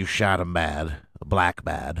 We know you shot him bad, black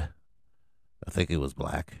bad. I think he was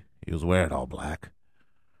black. He was wearing all black.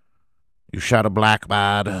 You shot a black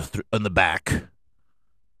bad in the back.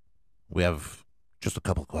 We have just a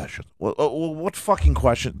couple questions. Well, what fucking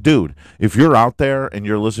question? Dude, if you're out there and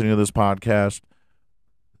you're listening to this podcast,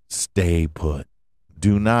 stay put.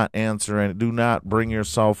 Do not answer and do not bring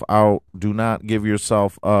yourself out. Do not give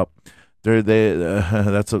yourself up.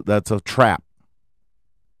 That's a trap.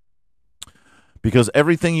 Because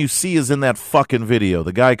everything you see is in that fucking video.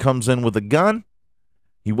 The guy comes in with a gun.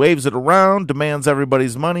 He waves it around, demands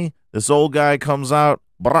everybody's money. This old guy comes out.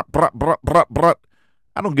 Brat, brat, brat, brat, brat.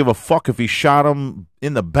 I don't give a fuck if he shot him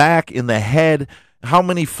in the back, in the head. How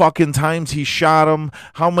many fucking times he shot him?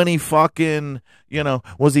 How many fucking,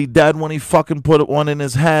 was he dead when he fucking put one in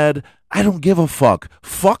his head? I don't give a fuck.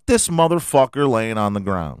 Fuck this motherfucker laying on the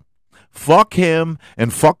ground. Fuck him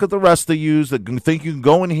and fuck the rest of yous that think you can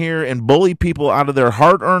go in here and bully people out of their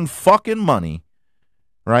hard-earned fucking money,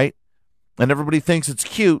 right? And everybody thinks it's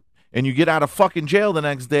cute, and you get out of fucking jail the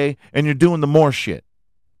next day and you're doing the more shit.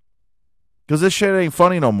 Because this shit ain't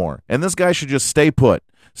funny no more. And this guy should just stay put.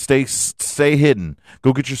 Stay hidden.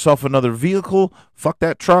 Go get yourself another vehicle. Fuck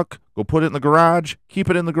that truck. Go put it in the garage. Keep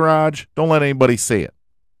it in the garage. Don't let anybody see it.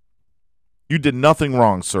 You did nothing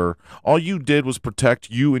wrong, sir. All you did was protect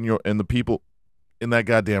you and the people in that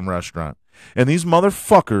goddamn restaurant. And these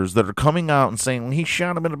motherfuckers that are coming out and saying, well, he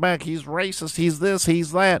shot him in the back, he's racist, he's this,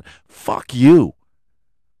 he's that. Fuck you.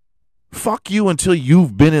 Fuck you until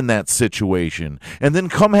you've been in that situation. And then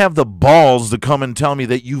come have the balls to come and tell me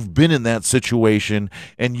that you've been in that situation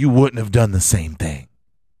and you wouldn't have done the same thing.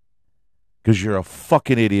 Because you're a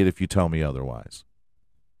fucking idiot if you tell me otherwise.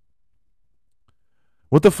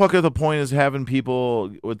 What the fuck are the point is having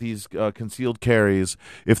people with these concealed carries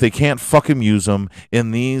if they can't fucking use them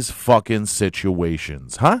in these fucking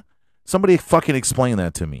situations, huh? Somebody fucking explain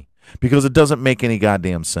that to me, because it doesn't make any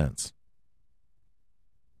goddamn sense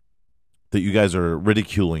that you guys are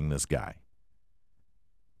ridiculing this guy.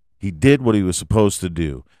 He did what he was supposed to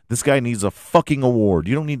do. This guy needs a fucking award.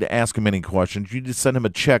 You don't need to ask him any questions. You just send him a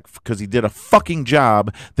check because he did a fucking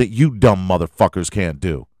job that you dumb motherfuckers can't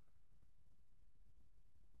do.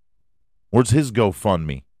 Where's his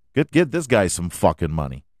GoFundMe? Get this guy some fucking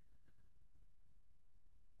money.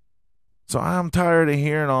 So I'm tired of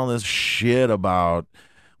hearing all this shit about,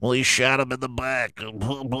 well, he shot him in the back.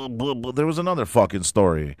 There was another fucking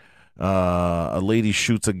story. A lady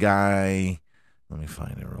shoots a guy. Let me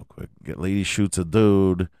find it real quick. A lady shoots a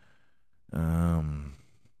dude. So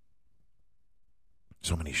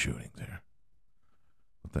many shootings here.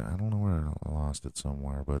 I don't know where I lost it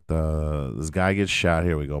somewhere, but this guy gets shot.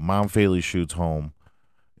 Here we go. Mom fatally shoots home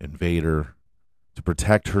invader to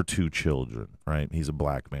protect her 2 children, right? He's a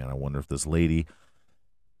black man. I wonder if this lady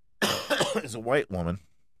is a white woman.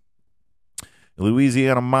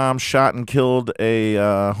 Louisiana mom shot and killed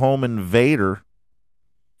a home invader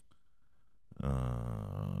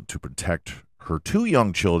to protect her 2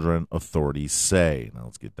 young children, authorities say. Now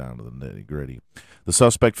let's get down to the nitty-gritty. The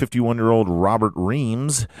suspect, 51-year-old Robert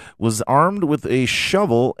Reams, was armed with a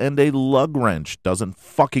shovel and a lug wrench. Doesn't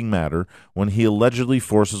fucking matter, when he allegedly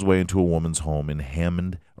forced his way into a woman's home in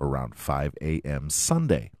Hammond around 5 a.m.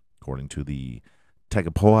 Sunday, according to the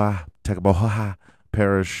Tegapoha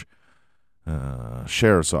Parish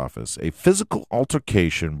Sheriff's Office. A physical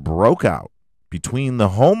altercation broke out between the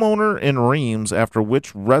homeowner and Reams, after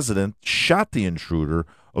which resident shot the intruder,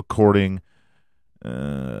 according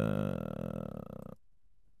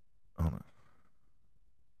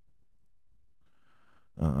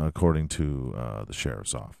to the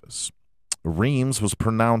sheriff's office. Reams was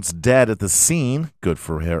pronounced dead at the scene. Good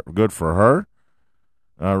for her.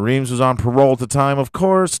 Reams was on parole at the time of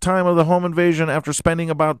the home invasion, after spending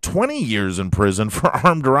about 20 years in prison for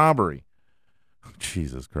armed robbery.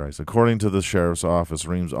 Jesus Christ. According to the sheriff's office,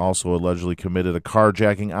 Reams also allegedly committed a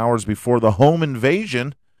carjacking hours before the home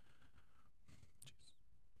invasion.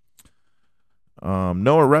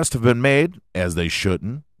 No arrests have been made, as they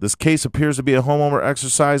shouldn't. This case appears to be a homeowner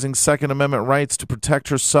exercising Second Amendment rights to protect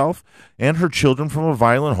herself and her children from a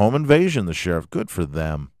violent home invasion, the sheriff. Good for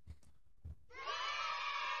them.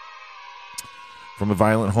 From a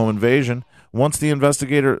violent home invasion. Once the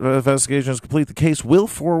investigation is complete, the case will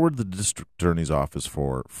forward the district attorney's office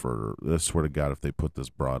for I swear to God, if they put this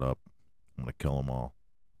broad up, I'm going to kill them all.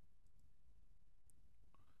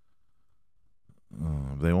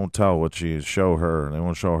 They won't tell what show her. They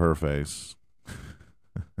won't show her face.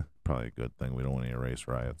 Probably a good thing. We don't want to erase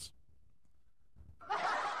riots.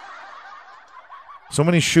 So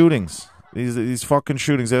many shootings. These fucking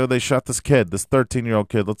shootings. They shot this kid, this 13-year-old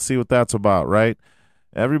kid. Let's see what that's about, right?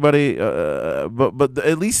 Everybody, but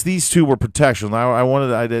at least these 2 were protection.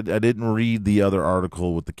 I didn't read the other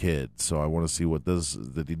article with the kid, so I want to see what this.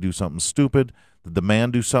 Did he do something stupid? Did the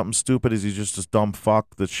man do something stupid? Is he just a dumb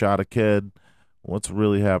fuck that shot a kid? What's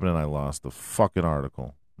really happening? I lost the fucking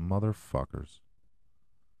article, motherfuckers.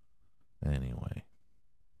 Anyway,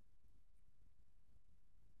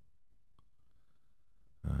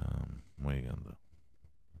 what are you gonna do?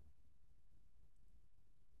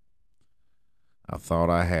 I thought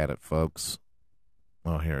I had it, folks.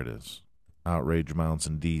 Oh, here it is. Outrage mounts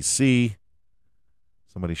in D.C.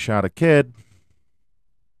 Somebody shot a kid.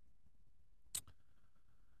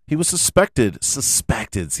 He was suspected.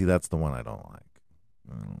 See, that's the one I don't like.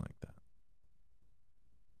 I don't like that.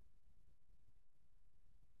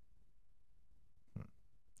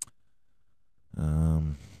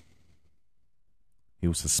 He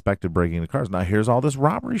was suspected breaking into cars. Now, here's all this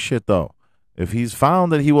robbery shit, though. If he's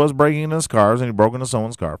found that he was breaking into his cars and he broke into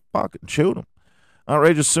someone's car, fucking shoot him.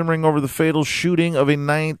 Outrage is simmering over the fatal shooting of a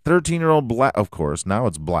 13-year-old black, of course, now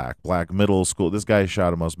it's black middle school. This guy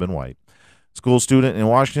shot him, must have been white. School student in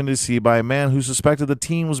Washington, D.C. by a man who suspected the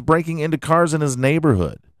teen was breaking into cars in his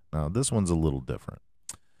neighborhood. Now, this one's a little different.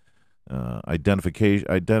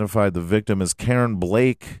 Identified the victim as Karen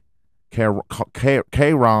Blake,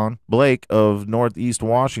 Karen Blake of Northeast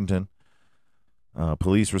Washington.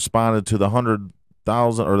 Police responded to the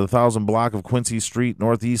 1,000 block of Quincy Street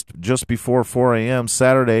Northeast just before 4 a.m.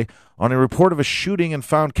 Saturday on a report of a shooting and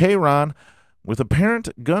found Karen with apparent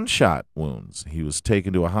gunshot wounds. He was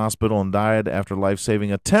taken to a hospital and died after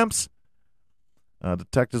life-saving attempts.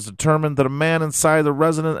 Detectives determined that a man inside the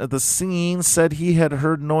residence at the scene said he had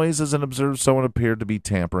heard noises and observed someone appeared to be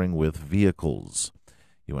tampering with vehicles.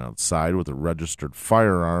 He went outside with a registered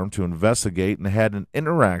firearm to investigate and had an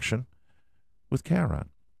interaction with Karen.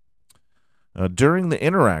 During the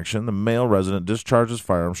interaction, the male resident discharged his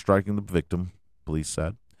firearm, striking the victim, police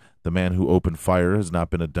said. The man who opened fire has not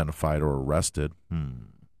been identified or arrested.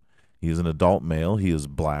 He is an adult male, he is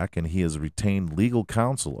black, and he has retained legal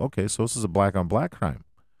counsel. Okay, so this is a black-on-black crime.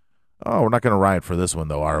 Oh, we're not going to riot for this one,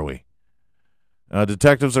 though, are we?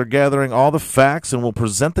 Detectives are gathering all the facts and will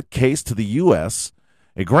present the case to the U.S.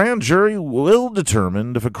 A grand jury will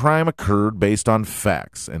determine if a crime occurred based on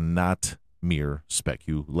facts and not mere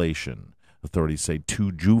speculation. Authorities say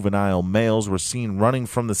 2 juvenile males were seen running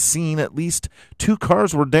from the scene. At least 2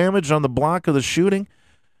 cars were damaged on the block of the shooting.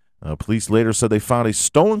 Police later said they found a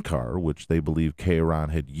stolen car, which they believe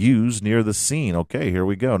Kayron had used near the scene. Okay, here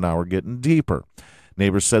we go. Now we're getting deeper.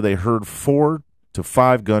 Neighbors said they heard 4 to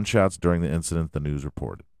 5 gunshots during the incident, the news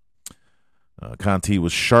reported. Conti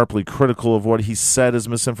was sharply critical of what he said as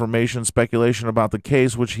misinformation, speculation about the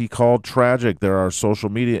case, which he called tragic. There are social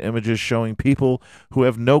media images showing people who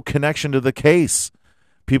have no connection to the case.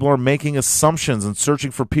 People are making assumptions and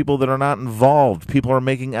searching for people that are not involved. People are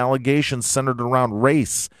making allegations centered around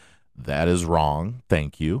race. That is wrong.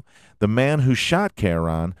 Thank you. The man who shot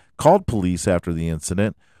Kayron called police after the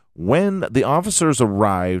incident when the officers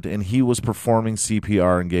arrived, and he was performing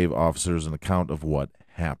CPR and gave officers an account of what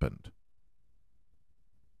happened.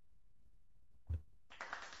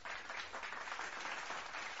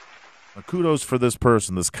 Now, kudos for this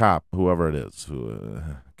person, this cop, whoever it is,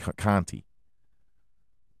 Conti.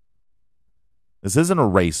 This isn't a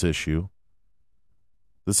race issue.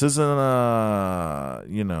 This isn't a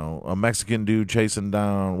Mexican dude chasing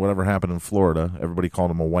down whatever happened in Florida. Everybody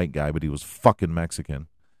called him a white guy, but he was fucking Mexican.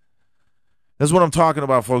 This is what I'm talking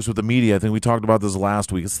about, folks, with the media. I think we talked about this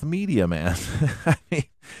last week. It's the media, man. I mean,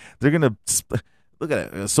 they're going to look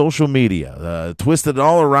at it. Social media, twisted it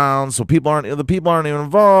all around so the people aren't even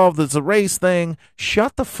involved. It's a race thing.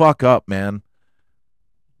 Shut the fuck up, man.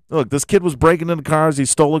 Look, this kid was breaking into cars. He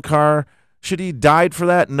stole a car. Should he died for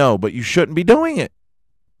that? No, but you shouldn't be doing it.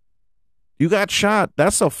 You got shot.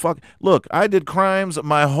 That's a fuck. Look, I did crimes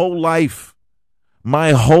my whole life. And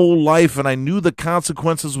I knew the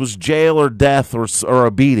consequences was jail or death or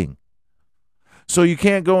a beating. So you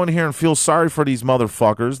can't go in here and feel sorry for these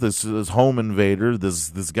motherfuckers, this home invader,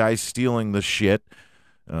 this guy stealing the shit,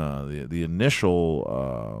 the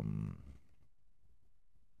initial,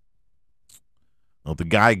 the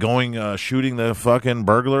guy going shooting the fucking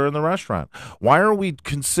burglar in the restaurant. Why are we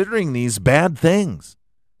considering these bad things?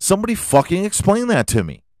 Somebody fucking explain that to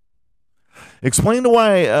me. Explain to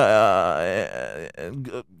why,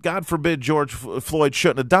 God forbid, George Floyd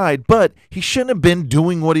shouldn't have died, but he shouldn't have been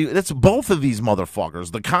doing what he. That's both of these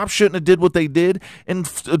motherfuckers. The cops shouldn't have did what they did, and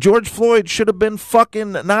George Floyd should have been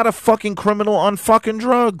fucking not a fucking criminal on fucking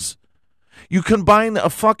drugs. You combine a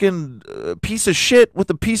fucking piece of shit with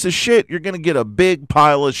a piece of shit, you're gonna get a big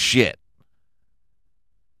pile of shit,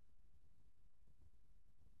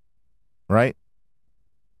 right?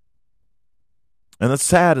 And that's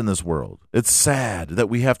sad in this world. It's sad that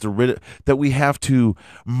we have to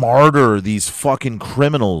martyr these fucking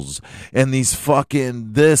criminals and these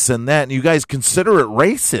fucking this and that. And you guys consider it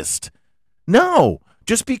racist? No,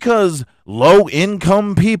 just because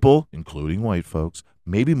low-income people, including white folks,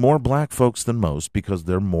 maybe more black folks than most, because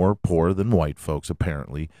they're more poor than white folks,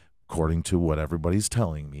 apparently, according to what everybody's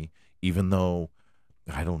telling me. Even though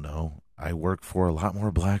I don't know, I work for a lot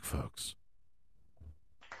more black folks.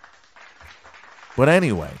 But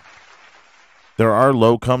anyway, there are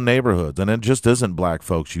low-income neighborhoods, and it just isn't black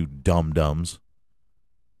folks, you dum-dums.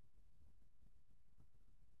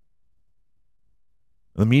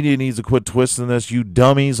 The media needs to quit twisting this. You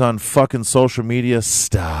dummies on fucking social media,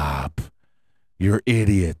 stop. You're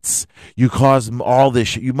idiots. You cause all this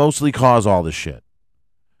shit. You mostly cause all this shit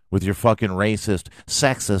with your fucking racist,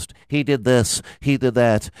 sexist, he did this, he did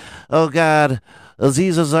that. Oh, God,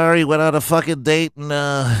 Aziz Ansari went on a fucking date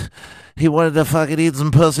and, he wanted to fucking eat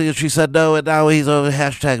some pussy, and she said no, and now he's over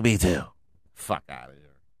 #MeToo. Fuck out of here.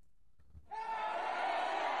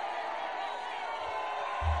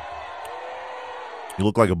 You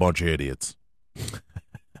look like a bunch of idiots.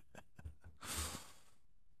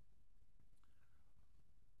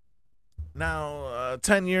 Now,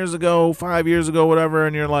 10 years ago, 5 years ago, whatever,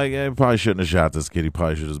 and you're like, you probably shouldn't have shot this kid. He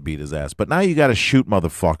probably should have just beat his ass. But now you got to shoot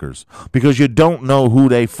motherfuckers because you don't know who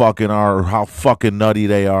they fucking are or how fucking nutty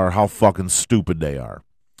they are, how fucking stupid they are.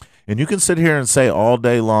 And you can sit here and say all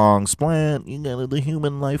day long, Splant, you know, the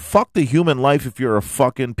human life. Fuck the human life if you're a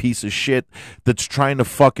fucking piece of shit that's trying to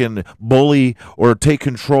fucking bully or take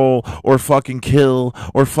control or fucking kill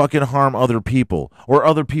or fucking harm other people or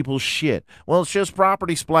other people's shit. Well, it's just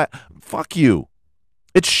property splat. Fuck you.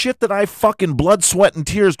 It's shit that I fucking blood, sweat, and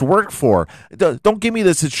tears to work for. Don't give me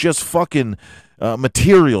this. It's just fucking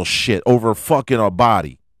material shit over fucking a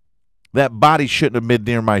body. That body shouldn't have been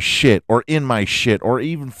near my shit or in my shit or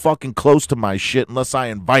even fucking close to my shit unless I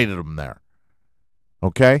invited him there.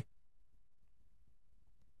 Okay?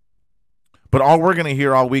 But all we're going to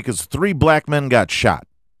hear all week is 3 black men got shot.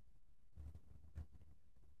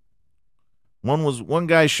 One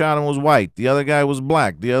guy shot and was white. The other guy was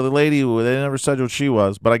black. The other lady, they never said what she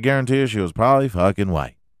was, but I guarantee you she was probably fucking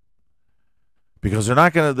white. Because they're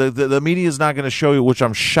not going to, the media is not going to show you, which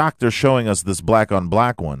I'm shocked they're showing us this black on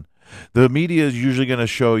black one. The media is usually going to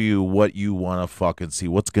show you what you want to fucking see,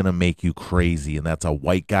 what's going to make you crazy, and that's a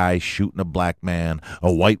white guy shooting a black man, a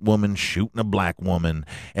white woman shooting a black woman,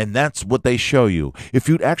 and that's what they show you. If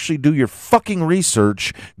you'd actually do your fucking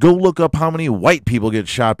research, go look up how many white people get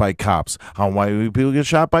shot by cops, how white people get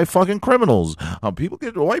shot by fucking criminals. White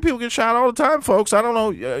people get shot all the time, folks. I don't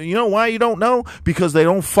know. You know why you don't know? Because they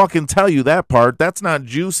don't fucking tell you that part. That's not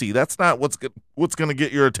juicy. That's not what's going to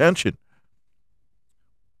get your attention.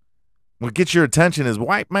 What gets your attention is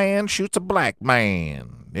white man shoots a black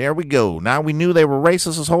man. There we go. Now we knew they were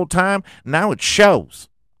racist this whole time. Now it shows.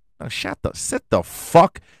 Now sit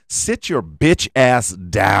your bitch ass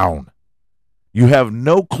down. You have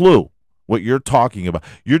no clue what you're talking about.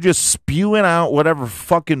 You're just spewing out whatever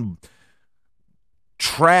fucking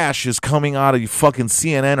trash is coming out of you fucking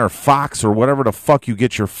CNN or Fox or whatever the fuck you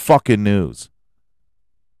get your fucking news.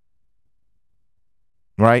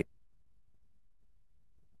 Right?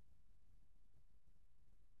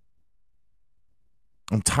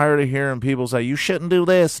 I'm tired of hearing people say, you shouldn't do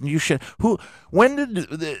this, and you should. When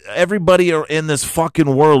did everybody in this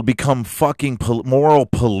fucking world become fucking moral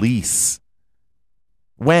police?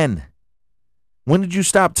 When? When did you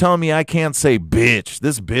stop telling me I can't say bitch,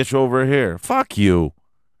 this bitch over here? Fuck you.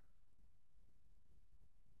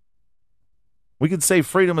 We can say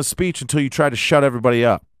freedom of speech until you try to shut everybody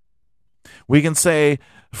up. We can say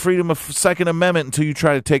freedom of Second Amendment until you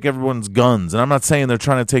try to take everyone's guns. And I'm not saying they're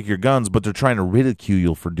trying to take your guns, but they're trying to ridicule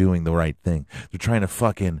you for doing the right thing. They're trying to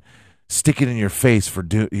fucking stick it in your face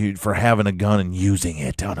for having a gun and using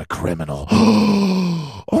it on a criminal.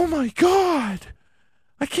 Oh my God.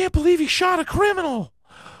 I can't believe he shot a criminal.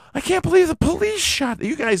 I can't believe the police shot.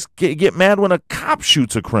 You guys get mad when a cop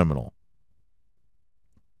shoots a criminal.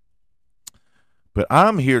 But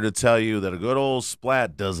I'm here to tell you that a good old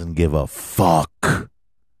Splat doesn't give a fuck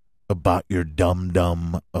about your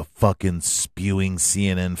dumb of fucking spewing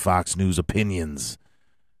CNN, Fox News opinions.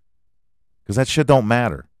 Because that shit don't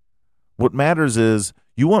matter. What matters is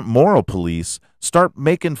you want moral police, start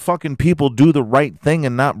making fucking people do the right thing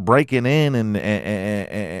and not breaking in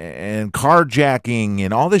and carjacking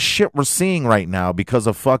and all this shit we're seeing right now because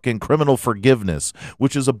of fucking criminal forgiveness,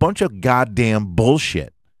 which is a bunch of goddamn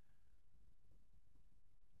bullshit.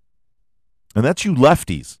 And that's you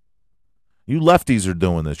lefties. You lefties are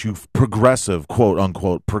doing this. You progressive, quote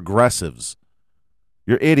unquote, progressives.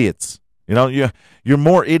 You're idiots. You know, you're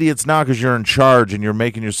more idiots now because you're in charge and you're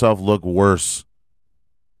making yourself look worse.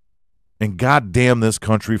 And goddamn this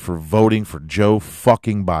country for voting for Joe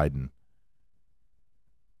fucking Biden.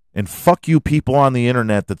 And fuck you people on the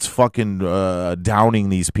internet that's fucking downing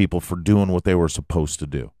these people for doing what they were supposed to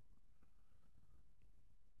do.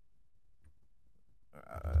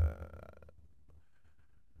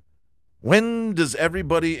 When does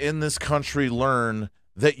everybody in this country learn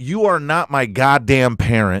that you are not my goddamn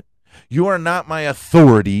parent? You are not my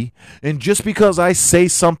authority. And just because I say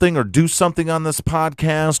something or do something on this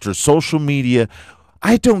podcast or social media,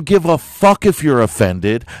 I don't give a fuck if you're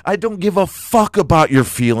offended. I don't give a fuck about your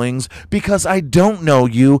feelings because I don't know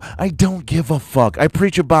you. I don't give a fuck. I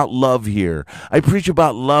preach about love here. I preach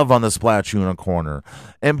about love on the Splash Unicorner.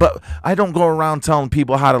 But I don't go around telling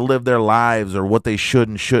people how to live their lives or what they should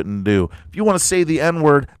and shouldn't do. If you want to say the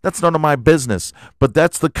N-word, that's none of my business. But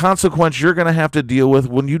that's the consequence you're going to have to deal with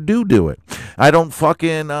when you do it. I don't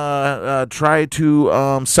fucking try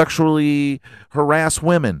to sexually harass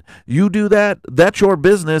women. You do that, that's your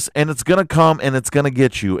business, and it's going to come and it's going to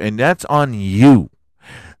get you, and that's on you.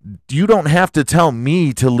 You don't have to tell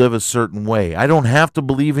me to live a certain way. I don't have to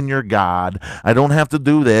believe in your God. I don't have to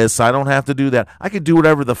do this. I don't have to do that. I can do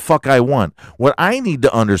whatever the fuck I want. What I need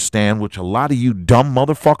to understand, which a lot of you dumb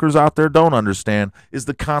motherfuckers out there don't understand, is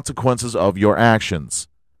the consequences of your actions.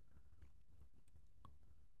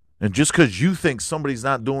 And just because you think somebody's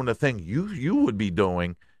not doing the thing you would be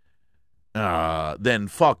doing, then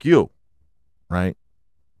fuck you, right?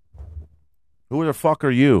 Who the fuck are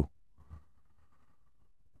you?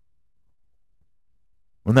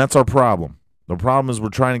 And that's our problem. The problem is we're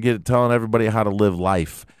trying to telling everybody how to live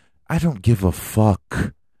life. I don't give a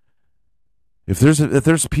fuck. If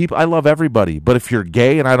there's people, I love everybody, but if you're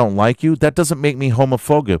gay and I don't like you, that doesn't make me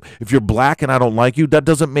homophobic. If you're black and I don't like you, that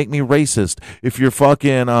doesn't make me racist. If you're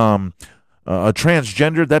fucking a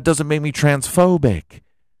transgender, that doesn't make me transphobic.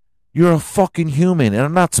 You're a fucking human, and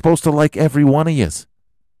I'm not supposed to like every one of yous.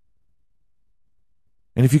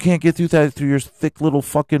 And if you can't get through that through your thick little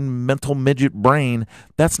fucking mental midget brain,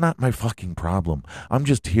 that's not my fucking problem. I'm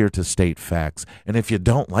just here to state facts. And if you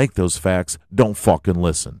don't like those facts, don't fucking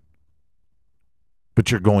listen.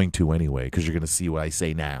 But you're going to anyway, because you're going to see what I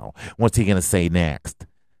say now. What's he going to say next?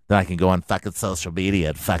 That I can go on fucking social media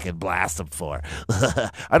and fucking blast him for.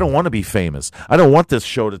 I don't want to be famous. I don't want this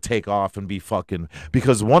show to take off and be fucking...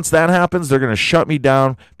 Because once that happens, they're going to shut me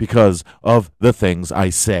down because of the things I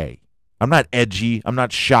say. I'm not edgy. I'm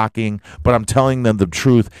not shocking. But I'm telling them the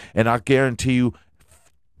truth. And I guarantee you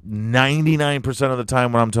 99% of the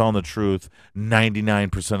time when I'm telling the truth,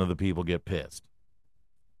 99% of the people get pissed.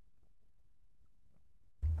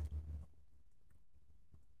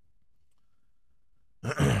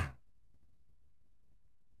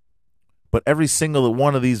 But every single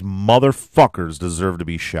one of these motherfuckers deserve to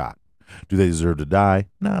be shot. Do they deserve to die?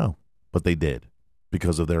 No. But they did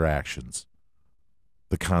because of their actions.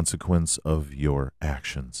 The consequence of your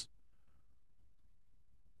actions.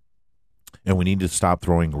 And we need to stop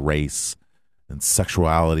throwing race and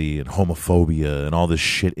sexuality and homophobia and all this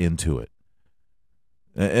shit into it.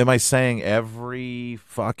 Am I saying every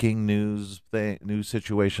fucking news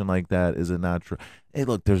situation like that? Is it not true? Hey,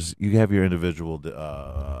 look, you have your individual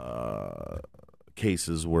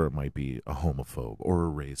cases where it might be a homophobe or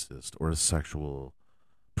a racist or a sexual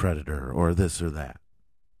predator or this or that.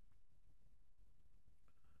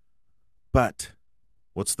 But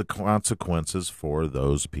what's the consequences for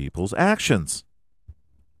those people's actions?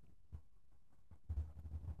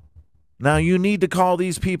 Now, you need to call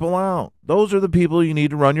these people out. Those are the people you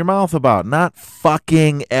need to run your mouth about, not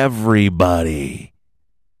fucking everybody.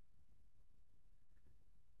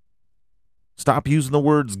 Stop using the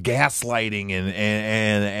words gaslighting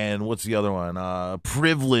and what's the other one?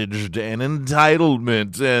 Privileged and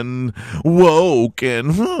entitlement and woke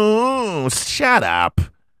and shut up.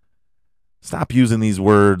 Stop using these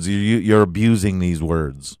words. You're abusing these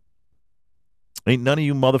words. Ain't none of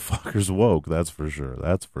you motherfuckers woke, that's for sure.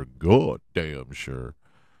 That's for goddamn sure.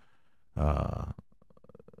 I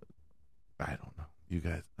don't know. You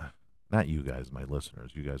guys, not you guys, my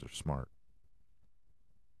listeners. You guys are smart.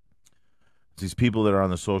 These people that are on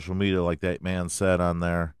the social media, like that man said on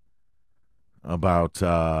there, about,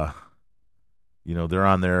 they're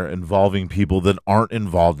on there involving people that aren't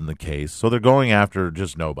involved in the case. So they're going after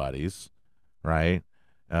just nobodies, right?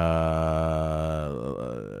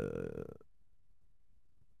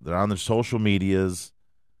 They're on their social medias,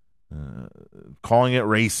 calling it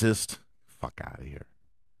racist. Fuck out of here.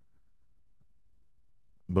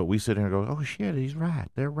 But we sit here and go, oh, shit, he's right.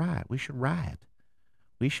 They're right. We should riot.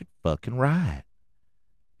 We should fucking riot.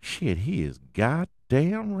 Shit, he is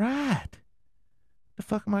goddamn right. The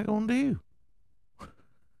fuck am I going to do?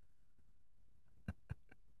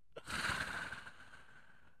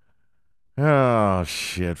 Oh,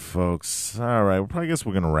 shit, folks. All right, I guess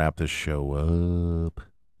we're going to wrap this show up.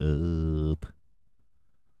 We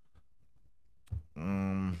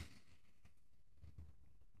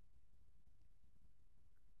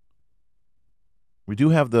do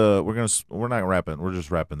have we're not wrapping, we're just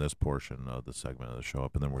wrapping this portion of the segment of the show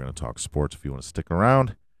up, and then we're going to talk sports if you want to stick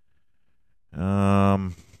around.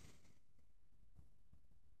 I'm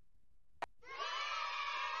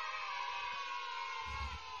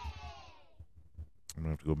going to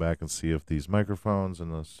have to go back and see if these microphones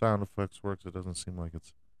and the sound effects works. It doesn't seem like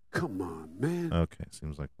it's... Come on, man. Okay,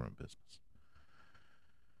 seems like we're in business.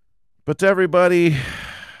 But to everybody,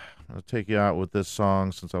 I'm going to take you out with this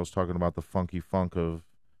song since I was talking about the funky funk of...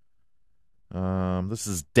 this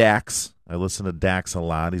is Dax. I listen to Dax a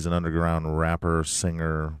lot. He's an underground rapper,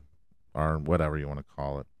 singer, or whatever you want to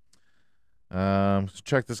call it. So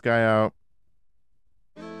check this guy out.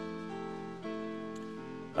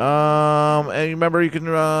 And remember, you can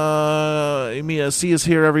see us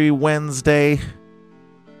here every Wednesday.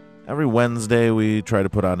 Every Wednesday, we try to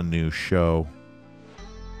put out a new show.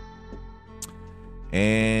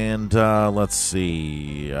 And let's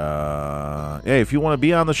see. Hey, if you want to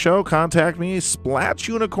be on the show, contact me.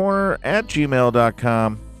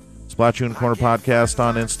 SplatchUnicorner@gmail.com. SplatchUnicorner Podcast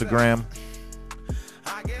on Instagram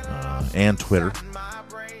and Twitter.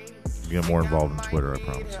 You get more involved in Twitter, I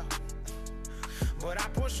promise.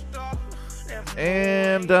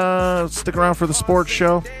 And stick around for the sports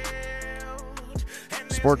show.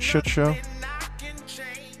 Sports shit show.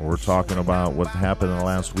 We're talking about what happened in the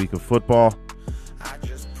last week of football.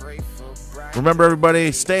 Remember,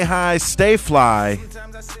 everybody, stay high, stay fly.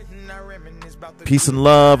 Peace and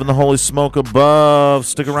love and the holy smoke above.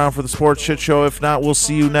 Stick around for the sports shit show. If not, we'll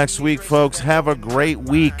see you next week, folks. Have a great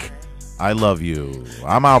week. I love you.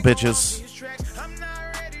 I'm out, bitches.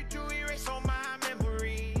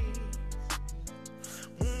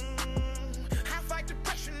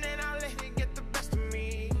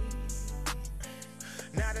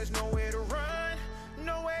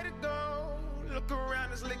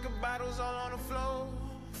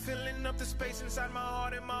 Filling up the space inside my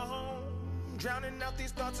heart and my home, drowning out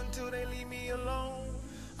these thoughts until they leave me alone.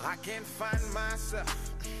 I can't find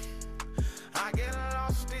myself, I get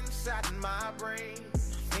lost inside my brain.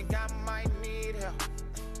 Think I might need help,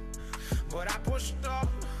 but I pushed off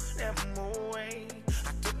them away.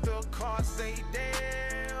 I took the cards they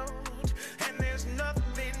dealt, and there's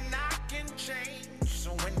nothing I can change. So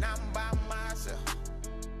when I'm by myself,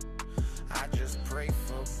 I just pray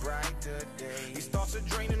for brighter days. These thoughts are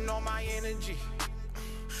draining all my energy.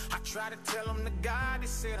 I try to tell them the God, they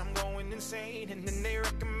said I'm going insane, and then they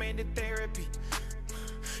recommended therapy.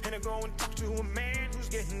 And I go and talk to a man who's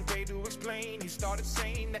getting paid to explain. He started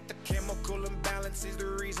saying that the chemical imbalance is the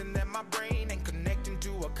reason that my brain ain't connecting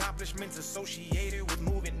to accomplishments associated with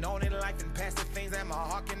moving on in life and past the things that my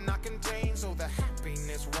heart cannot contain. So the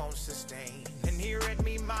happiness won't sustain. And he read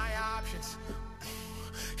me my options.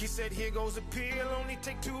 He said, here goes a pill, only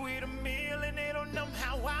take 2 to eat a meal, and they don't know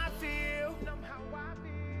how I feel.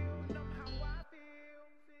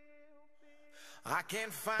 I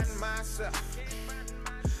can't find myself,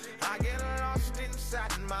 I get lost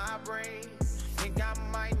inside my brain. Think I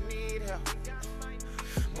might need help,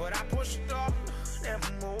 but I pushed off them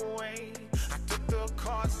away. I took the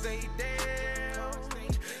cards they dealt,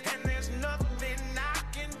 and there's nothing I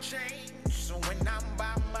can change. So when I'm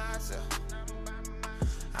by myself,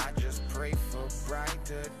 I just pray for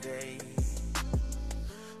brighter days.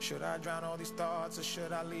 Should I drown all these thoughts, or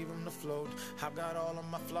should I leave them to float? I've got all of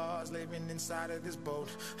my flaws living inside of this boat.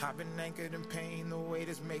 I've been anchored in pain, the weight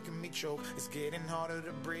is making me choke. It's getting harder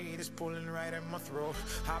to breathe, it's pulling right at my throat.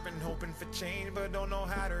 I've been hoping for change, but don't know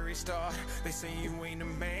how to restart. They say you ain't a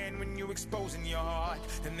man when you exposing your heart.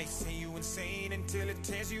 Then they say you insane until it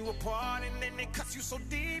tears you apart. And then it cuts you so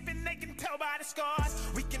deep, and they can tell by the scars.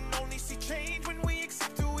 We can only see change when we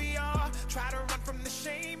accept who we are. Try to run from the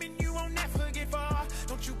shame, and you won't never get far.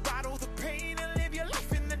 Don't you bottle the pain and live your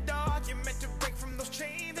life in the dark. You're meant to break from those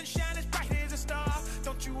chains and shine as bright as a star.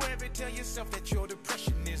 Don't you ever tell yourself that your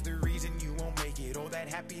depression is the reason you won't make it, or that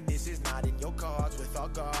happiness is not in your cards. With our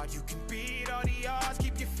God, you can beat all the odds.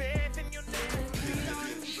 Keep your faith and you'll never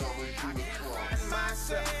I can't find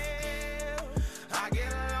myself, I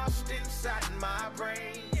get lost inside my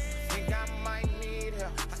brain. Think I might need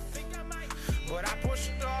help, but I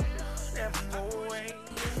pushed off them away.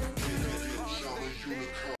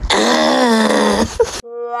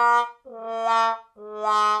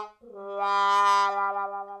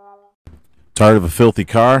 Tired of a filthy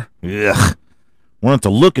car? Ugh. Want it to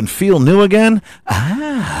look and feel new again?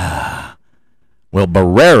 Ah. Well,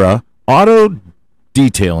 Barrera Auto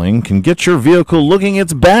Detailing can get your vehicle looking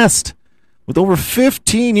its best. With over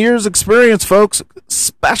 15 years experience, folks,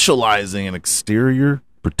 specializing in exterior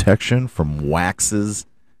protection from waxes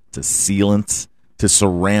to sealants to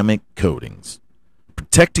ceramic coatings.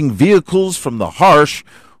 Protecting vehicles from the harsh,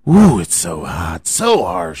 ooh, it's so hot, so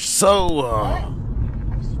harsh, so,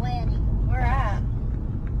 I'm sweating. Where at?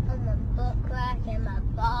 On my butt crack and my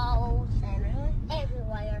balls and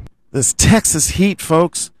everywhere. This Texas heat,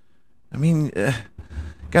 folks. I mean,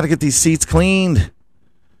 got to get these seats cleaned.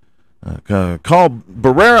 Call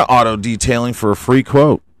Barrera Auto Detailing for a free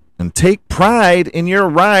quote. And take pride in your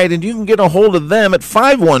ride, and you can get a hold of them at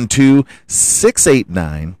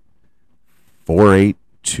 512-689-4829.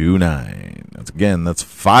 That's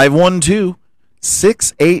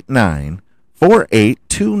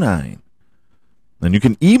 512-689-4829. Then you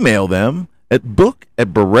can email them at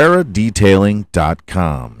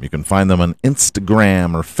book@barreradetailing.com. You can find them on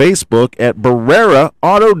Instagram or Facebook at Barrera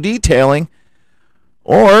Auto Detailing,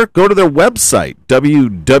 or go to their website,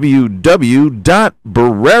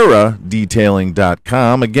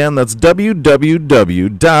 www.barreradetailing.com. Again, that's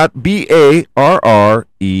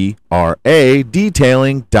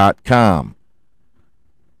www.barreradetailing.com.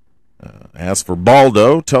 Ask for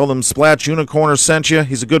Baldo. Tell them Splatch Unicorner sent you.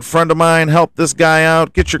 He's a good friend of mine. Help this guy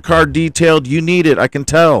out. Get your car detailed. You need it. I can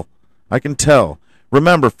tell.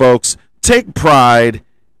 Remember, folks, take pride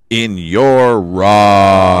in your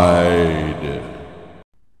ride.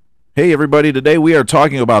 Hey everybody, today we are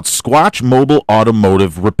talking about Squatch Mobile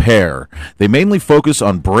Automotive Repair. They mainly focus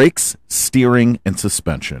on brakes, steering, and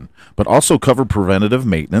suspension, but also cover preventative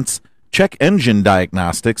maintenance, check engine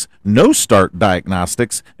diagnostics, no-start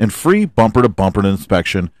diagnostics, and free bumper-to-bumper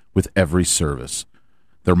inspection with every service.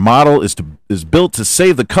 Their model is built to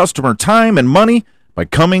save the customer time and money by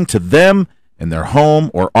coming to them in their home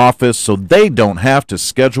or office so they don't have to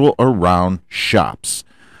schedule around shops.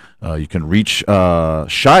 You can reach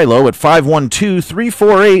Shiloh at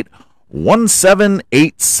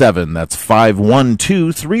 512-348-1787. That's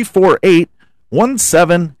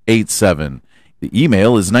 512-348-1787. The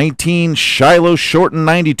email is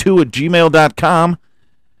 19shilohshorten92@gmail.com.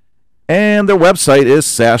 And their website is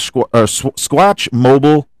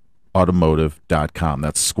squatchmobileautomotive.com.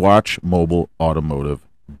 That's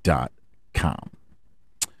squatchmobileautomotive.com.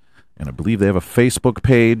 And I believe they have a Facebook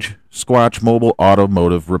page, Squatch Mobile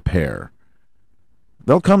Automotive Repair.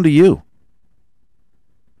 They'll come to you.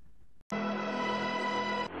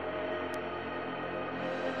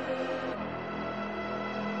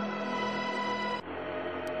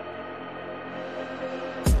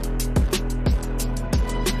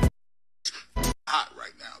 Hot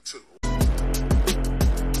right now, too.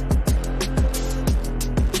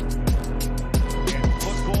 And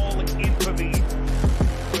football infamy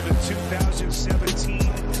for the 2017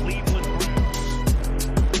 Cleveland Browns.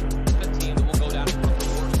 A team that will go down as one of the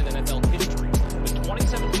worst in NFL history. The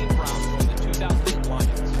 2017 Browns joined the 2008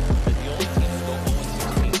 Lions as the only team to go 0-0.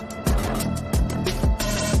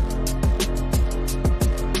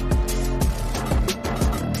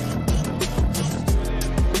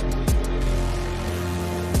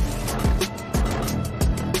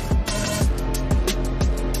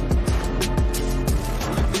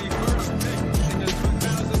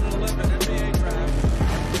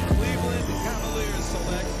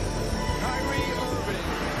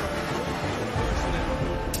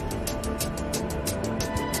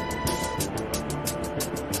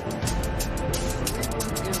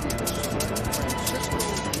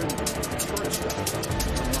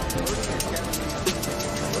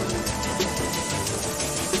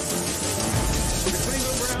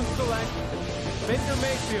 Baker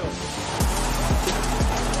Mayfield.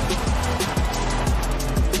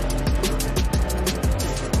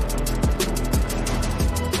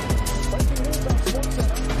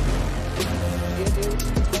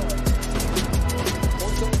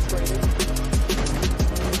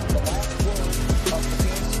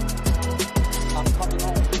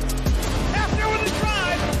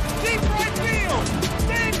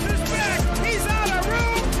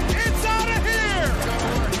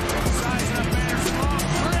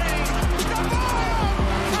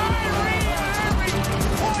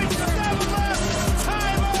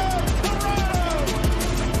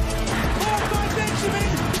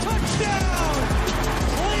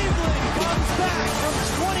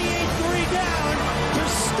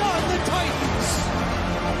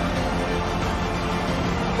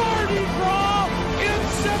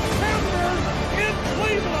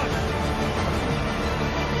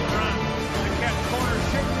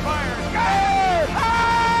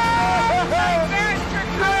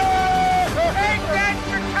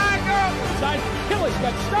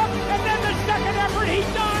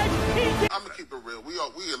 I'm gonna keep it real. We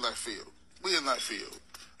in left field. We in left field.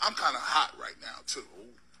 I'm kind of hot right now too.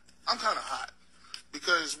 I'm kind of hot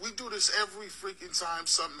because we do this every freaking time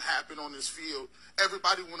something happen on this field.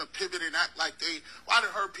 Everybody want to pivot and act like they. I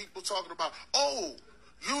done heard people talking about,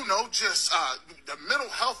 just the mental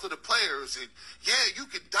health of the players, and yeah, you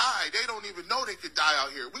could die. They don't even know they could die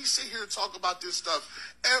out here. We sit here and talk about this stuff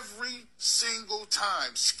every single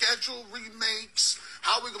time. Schedule remakes,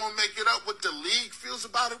 how we gonna make it up, what the league feels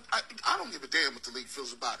about it. I don't give a damn what the league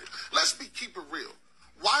feels about it. Let's keep it real.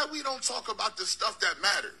 Why we don't talk about the stuff that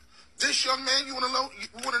matter? This young man, you wanna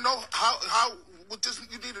know how what this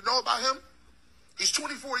you need to know about him? He's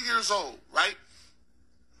 24 years old, right?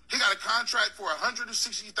 He got a contract for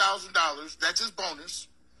 $160,000. That's his bonus.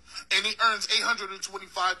 And he earns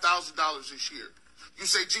 $825,000 this year. You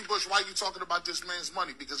say, G. Bush, why are you talking about this man's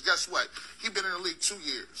money? Because guess what? He's been in the league 2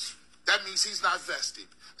 years. That means he's not vested.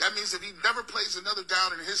 That means if he never plays another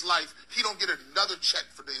down in his life, he don't get another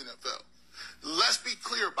check for the NFL. Let's be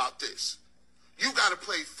clear about this. You got to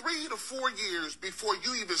play 3 to 4 years before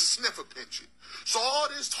you even sniff a pension. So all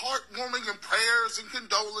this heartwarming and prayers and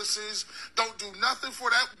condolences don't do nothing for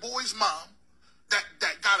that boy's mom that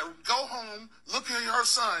got to go home, look at her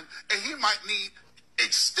son, and he might need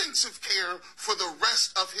extensive care for the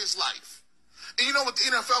rest of his life. And you know what the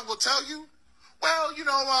NFL will tell you? Well,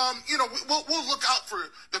 we'll look out for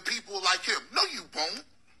the people like him. No, you won't.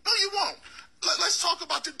 No, you won't. Let's talk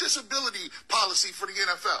about the disability policy for the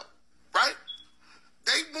NFL, right?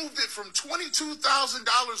 They moved it from $22,000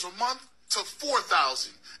 a month to $4,000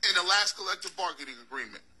 in the last collective bargaining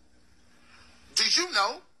agreement. Did you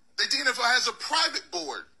know that the NFL has a private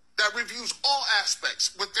board that reviews all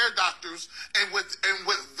aspects with their doctors and with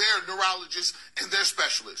their neurologists and their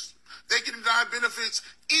specialists? They can deny benefits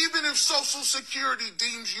even if Social Security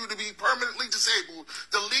deems you to be permanently disabled.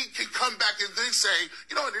 The league can come back and then say,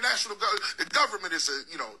 you know, the government is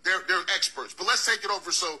they're experts, but let's take it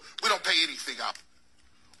over so we don't pay anything out.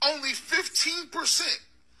 Only 15%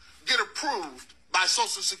 get approved by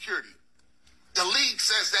Social Security. The league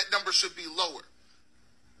says that number should be lower.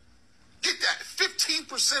 Get that.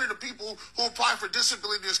 15% of the people who apply for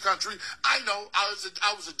disability in this country, I know, I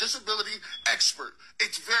was a disability expert.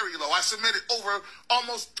 It's very low. I submitted over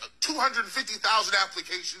almost 250,000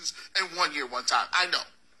 applications in 1 year one time. I know.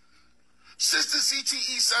 Since the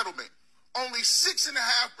CTE settlement, only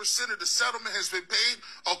 6.5% of the settlement has been paid,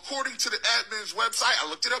 according to the admin's website. I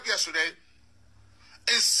looked it up yesterday.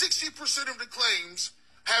 And 60% of the claims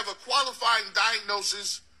have a qualifying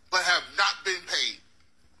diagnosis but have not been paid.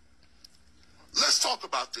 Let's talk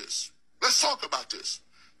about this.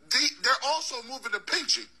 They're also moving the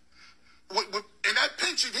pension. And that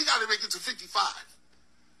pension, he got to make it to 55.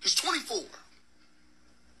 He's 24.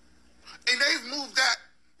 And they've moved that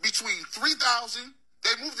between $3,000.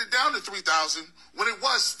 They moved it down to $3,000 when it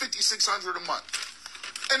was $5,600 a month.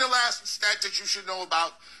 And the last stat that you should know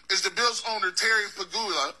about is the Bills owner Terry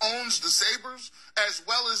Pagula owns the Sabres as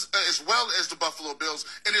well as the Buffalo Bills,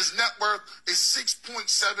 and his net worth is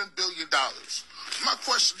 $6.7 billion. My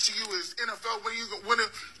question to you is, NFL,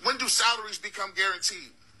 when do salaries become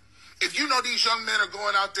guaranteed? If you know these young men are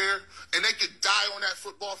going out there and they could die on that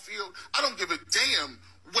football field, I don't give a damn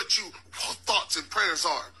what your thoughts and prayers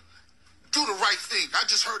are. Do the right thing. I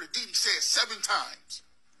just heard Aditi say it 7 times.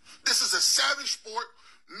 This is a savage sport.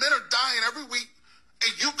 Men are dying every week.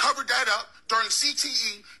 And you covered that up during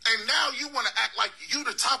CTE, and now you want to act like you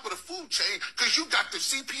the top of the food chain because you got the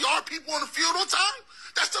CPR people on the field on time?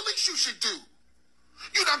 That's the least you should do.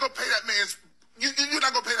 You're not gonna pay that man's you're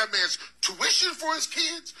not gonna pay that man's tuition for his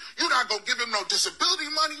kids. You're not gonna give him no disability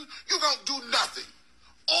money. You don't do nothing.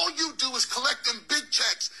 All you do is collect them big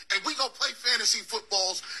checks, and we go play fantasy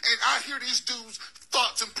footballs, and I hear these dudes'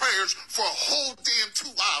 thoughts and prayers for a whole damn 2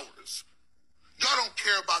 hours. Y'all don't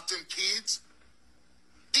care about them kids.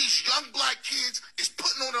 These young black kids is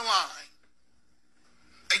putting on the line.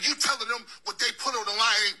 And you telling them what they put on the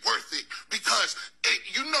line ain't worth it because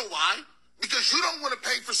you know why? Because you don't want to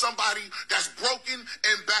pay for somebody that's broken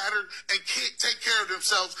and battered and can't take care of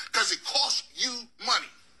themselves because it costs you money.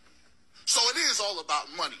 So it is all about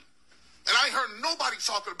money. And I ain't heard nobody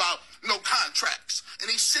talking about no contracts. And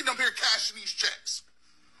he's sitting up here cashing these checks.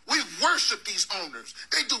 We worship these owners.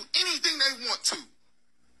 They do anything they want to.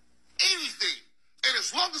 Anything. And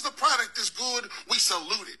as long as the product is good, we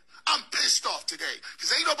salute it. I'm pissed off today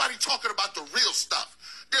because ain't nobody talking about the real stuff.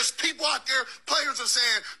 There's people out there, players are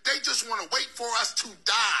saying they just want to wait for us to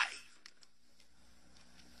die.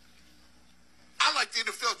 I like the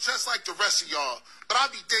NFL just like the rest of y'all, but I'll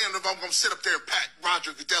be damned if I'm going to sit up there and pat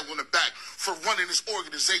Roger Goodell on the back for running this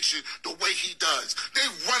organization the way he does. They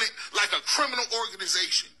run it like a criminal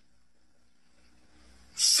organization.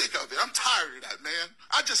 Sick of it. I'm tired of that, man.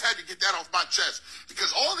 I just had to get that off my chest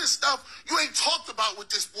because all this stuff, you ain't talked about what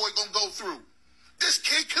this boy gonna go through. This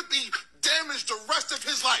kid could be damaged the rest of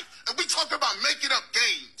his life. And we talking about making up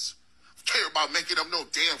games. Care about making up no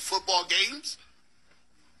damn football games.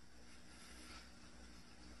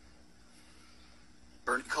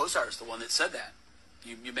 Bernie Kosar is the one that said that.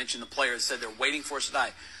 You mentioned the players said they're waiting for us to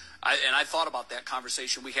die. I thought about that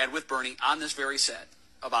conversation we had with Bernie on this very set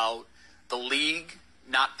about the league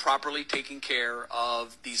not properly taking care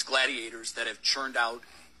of these gladiators that have churned out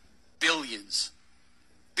billions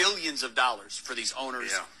of dollars for these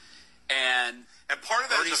owners. Yeah. And part of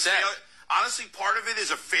that is honestly, part of it is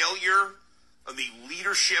a failure of the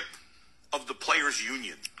leadership of the players'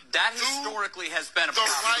 union. That historically has been a problem.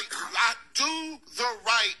 Do the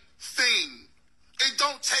right thing. It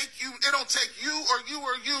don't take you or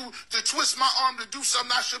you to twist my arm to do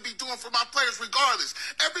something I should be doing for my players regardless.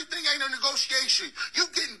 Everything ain't a negotiation. You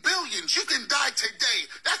getting billions. You can die today.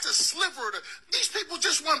 That's a sliver of these people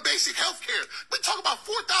just want basic health care. We talk about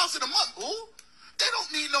 $4,000 a month, boo. They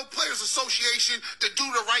don't need no players association to do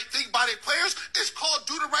the right thing by their players. It's called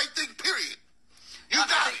do the right thing, period. You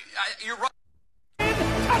got it. You're right.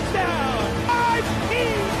 Touchdown!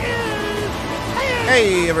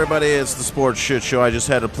 Hey everybody, it's the Sports Shit Show. I just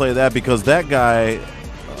had to play that because that guy,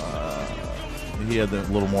 he had a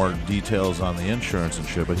little more details on the insurance and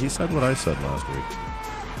shit, but he said what I said last week.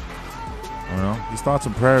 Well, these thoughts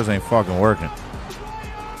and prayers ain't fucking working.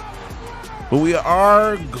 But we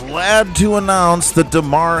are glad to announce that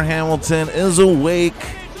DeMar Hamilton is awake.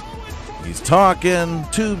 He's talking,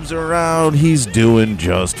 tubes are out, he's doing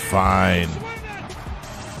just fine.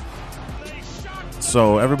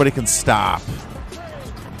 So everybody can stop.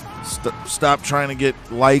 Stop trying to get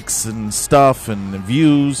likes and stuff and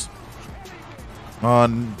views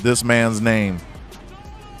on this man's name.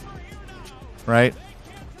 Right?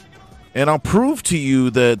 And I'll prove to you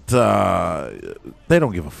that they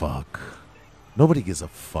don't give a fuck. Nobody gives a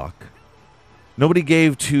fuck. Nobody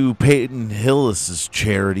gave to Peyton Hillis's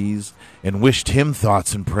charities and wished him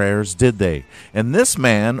thoughts and prayers, did they? And this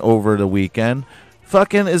man over the weekend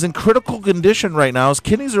fucking is in critical condition right now. His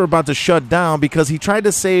kidneys are about to shut down because he tried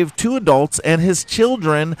to save 2 adults and his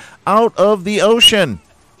children out of the ocean.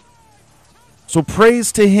 So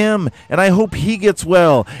praise to him, and I hope he gets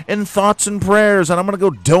well. And thoughts and prayers, and I'm going to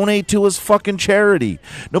go donate to his fucking charity.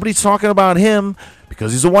 Nobody's talking about him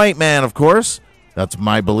because he's a white man, of course. That's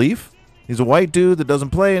my belief. He's a white dude that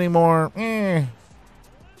doesn't play anymore.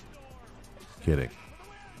 Kidding.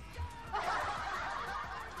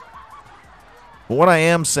 But what I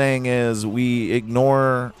am saying is we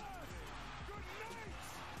ignore,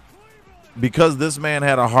 because this man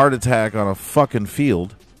had a heart attack on a fucking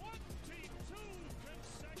field,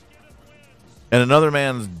 and another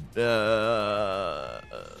man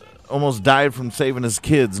almost died from saving his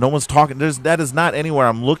kids. No one's talking. That is not anywhere.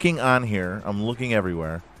 I'm looking on here. I'm looking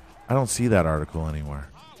everywhere. I don't see that article anywhere.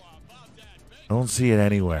 I don't see it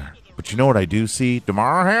anywhere. But you know what I do see?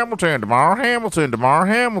 DeMar Hamilton, DeMar Hamilton, DeMar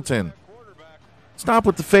Hamilton. Stop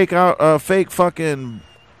with the fake fucking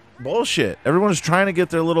bullshit. Everyone's trying to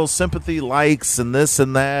get their little sympathy likes and this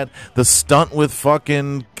and that. The stunt with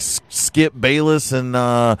fucking Skip Bayless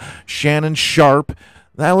and Shannon Sharp.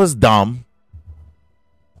 That was dumb.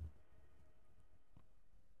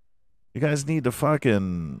 You guys need to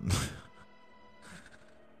fucking...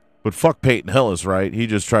 But fuck Peyton Hillis, right? He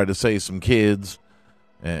just tried to save some kids,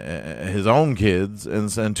 his own kids,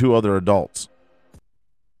 and 2 other adults.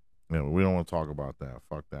 You know, we don't want to talk about that.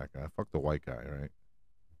 Fuck that guy. Fuck the white guy, right?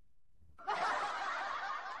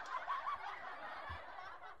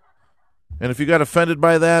 And if you got offended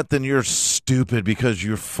by that, then you're stupid because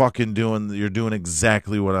you're doing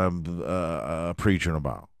exactly what I'm preaching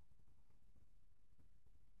about.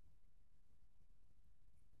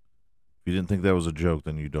 If you didn't think that was a joke,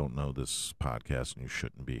 then you don't know this podcast and you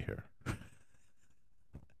shouldn't be here.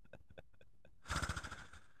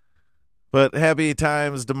 But happy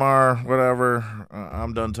times, DeMar, whatever.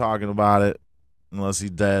 I'm done talking about it. Unless he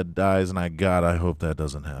dies, and I hope that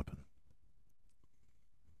doesn't happen.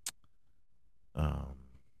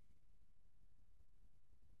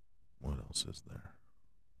 What else is there?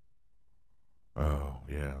 Oh,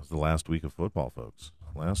 yeah. It was the last week of football, folks.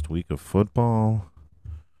 Last week of football.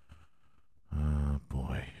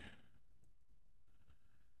 Boy.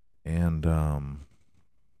 And, if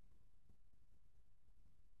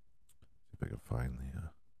I can find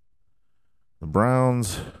the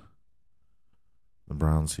Browns. The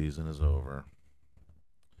Brown season is over.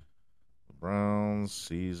 The Browns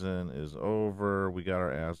season is over. We got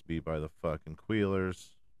our ass beat by the fucking Queelers.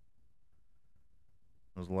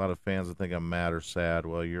 There's a lot of fans that think I'm mad or sad.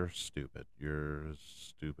 Well, you're stupid. You're as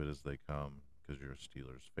stupid as they come because you're a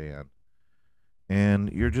Steelers fan.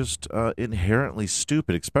 And you're just inherently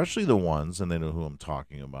stupid, especially the ones, and they know who I'm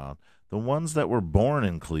talking about, the ones that were born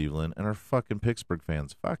in Cleveland and are fucking Pittsburgh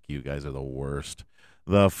fans. Fuck you guys are the worst.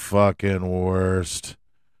 The fucking worst.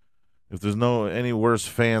 If there's any worse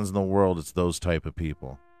fans in the world, it's those type of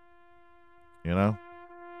people. You know?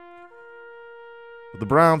 But the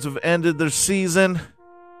Browns have ended their season.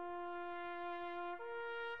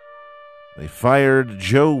 They fired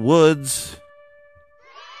Joe Woods.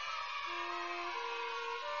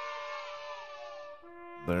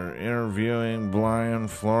 They're interviewing Brian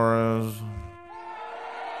Flores.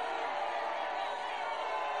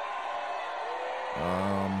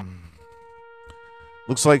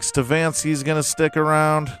 Looks like Stefanski's going to stick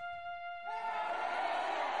around.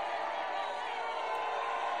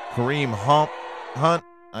 Kareem Hunt,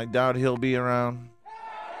 I doubt he'll be around.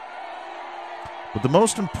 But the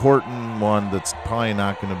most important one that's probably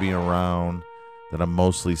not going to be around, that I'm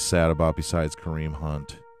mostly sad about besides Kareem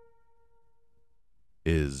Hunt,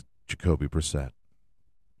 is Jacoby Brissett.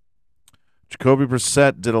 Jacoby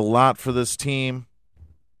Brissett did a lot for this team.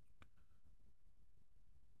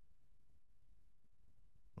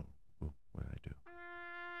 What did I do?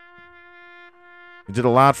 He did a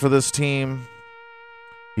lot for this team.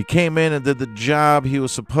 He came in and did the job he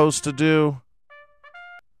was supposed to do.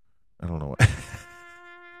 I don't know what.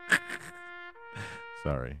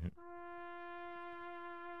 Sorry.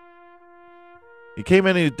 He came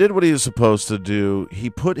in and he did what he was supposed to do. He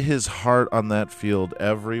put his heart on that field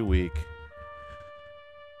every week.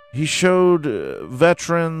 He showed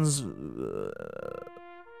veterans,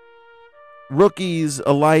 rookies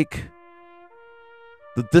alike,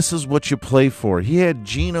 that this is what you play for. He had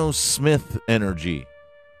Geno Smith energy.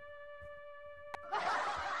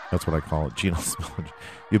 That's what I call it, Geno Smith.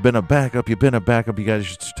 You've been a backup, you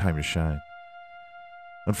guys, it's time to shine.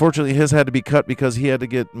 Unfortunately, his had to be cut because he had to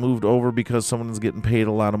get moved over because someone is getting paid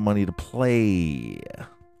a lot of money to play.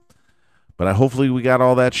 But hopefully we got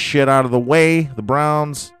all that shit out of the way. The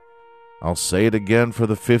Browns, I'll say it again for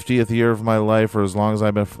the 50th year of my life, or as long as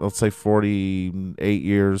I've been, let's say 48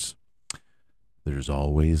 years. There's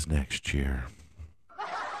always next year.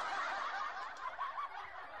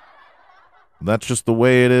 That's just the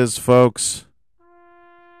way it is, folks.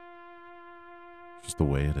 Just the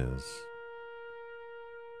way it is.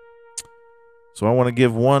 So I want to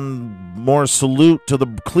give one more salute to the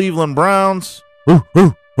Cleveland Browns.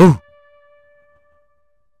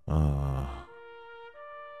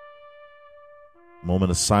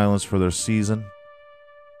 Moment of silence for their season.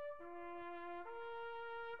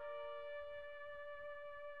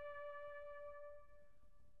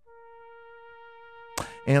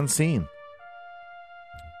 And scene.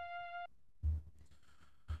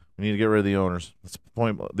 We need to get rid of the owners. That's the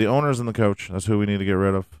point. The owners and the coach. That's who we need to get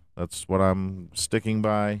rid of. That's what I'm sticking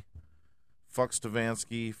by. Fuck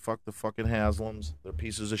Stefanski. Fuck the fucking Haslams. They're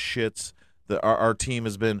pieces of shits. Our team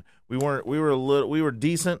has been. We were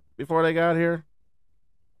decent before they got here.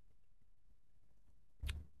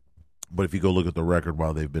 But if you go look at the record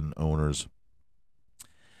while they've been owners,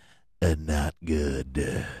 and not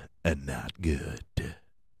good, and not good.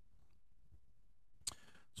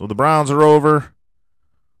 So the Browns are over.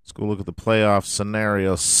 Let's go look at the playoff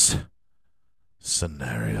scenarios.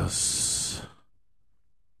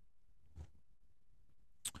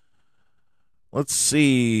 Let's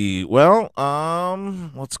see. Well,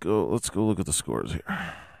 let's go look at the scores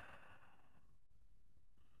here.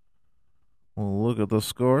 We'll look at the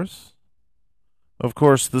scores. Of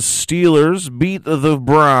course, the Steelers beat the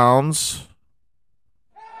Browns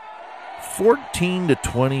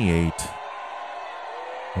 14-28.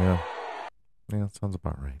 Yeah, that sounds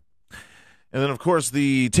about right. And then, of course,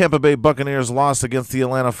 the Tampa Bay Buccaneers lost against the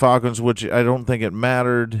Atlanta Falcons, which I don't think it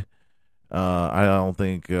mattered. I don't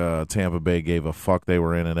think Tampa Bay gave a fuck. They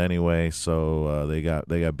were in it anyway, so they got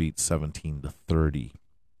beat 17-30.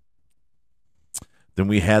 Then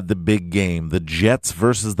we had the big game, the Jets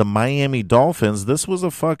versus the Miami Dolphins. This was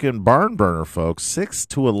a fucking barn burner, folks.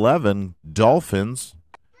 6-11 Dolphins.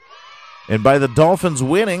 And by the Dolphins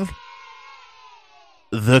winning,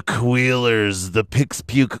 the Queelers, the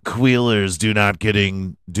Pix-Puke Queelers do not get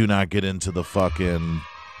into the fucking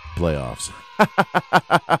playoffs.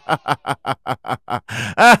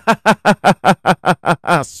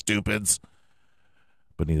 Stupids.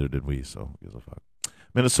 But neither did we, so who gives a fuck.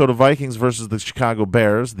 Minnesota Vikings versus the Chicago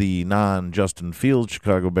Bears, the non-Justin Fields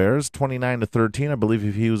Chicago Bears, 29-13. I believe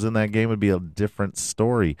if he was in that game, it would be a different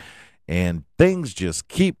story. And things just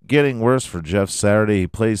keep getting worse for Jeff Saturday. He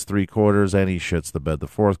plays 3 quarters, and he shits the bed the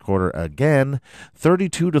fourth quarter again.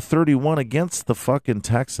 32-31 against the fucking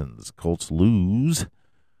Texans. Colts lose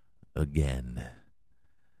again.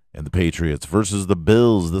 And the Patriots versus the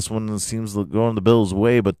Bills. This one seems to go in the Bills'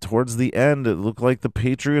 way, but towards the end, it looked like the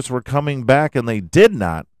Patriots were coming back, and they did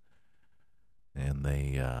not. And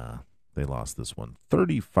they lost this one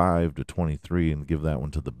 35-23, and give that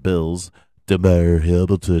one to the Bills. Demar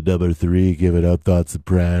Hamilton, number 3, giving out thoughts and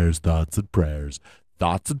prayers,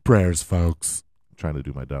 folks. I'm trying to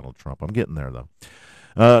do my Donald Trump. I'm getting there, though.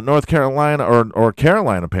 North Carolina or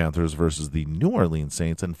Carolina Panthers versus the New Orleans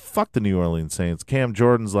Saints, and fuck the New Orleans Saints. Cam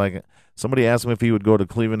Jordan's like, somebody asked him if he would go to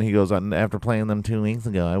Cleveland. He goes, after playing them 2 weeks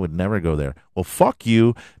ago, I would never go there. Well, fuck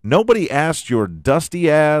you. Nobody asked your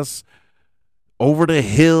dusty ass over the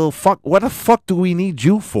hill. Fuck, what the fuck do we need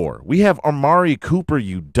you for? We have Amari Cooper,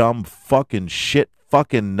 you dumb fucking shit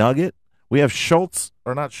fucking nugget. We have Schwartz.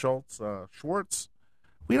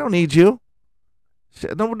 We don't need you.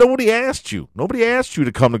 Nobody asked you. Nobody asked you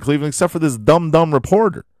to come to Cleveland except for this dumb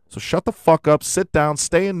reporter. So shut the fuck up, sit down,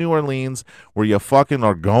 stay in New Orleans where you fucking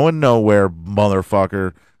are going nowhere,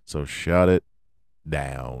 motherfucker. So shut it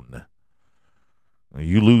down.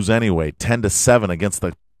 You lose anyway, 10-7 against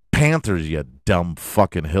the Panthers, you dumb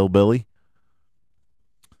fucking hillbilly.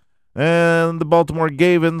 And the Baltimore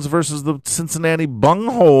Ravens versus the Cincinnati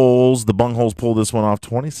Bungholes. The Bungholes pulled this one off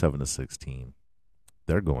 27-16.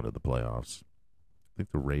 they're going to the playoffs. I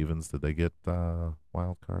think the Ravens, did they get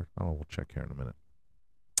wild card? Oh, we'll check here in a minute.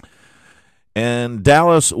 And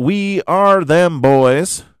Dallas, we are them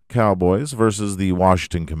boys, Cowboys, versus the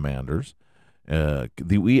Washington Commanders.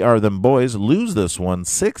 The we are them boys lose this one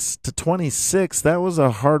 6-26. That was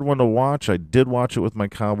a hard one to watch. I did watch it with my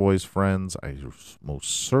Cowboys friends. I most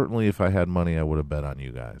certainly, if I had money, I would have bet on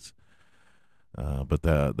you guys. But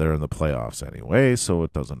they're in the playoffs anyway, so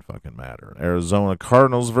it doesn't fucking matter. Arizona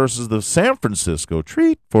Cardinals versus the San Francisco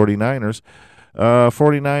 49ers.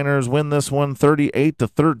 49ers win this one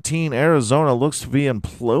 38-13. Arizona looks to be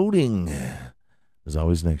imploding. There's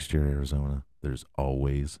always next year, Arizona. There's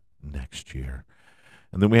always next year.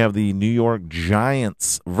 And then we have the New York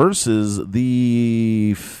Giants versus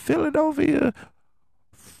the Philadelphia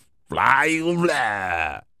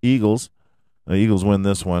Eagles. The Eagles win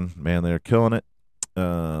this one. Man, they're killing it.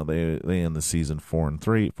 They end the season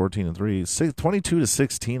 14-3,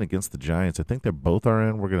 22-16 against the Giants. I think they both are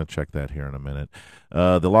in. We're going to check that here in a minute.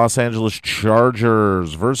 The Los Angeles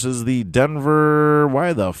Chargers versus the Denver.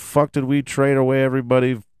 Why the fuck did we trade away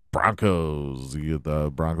everybody? Broncos.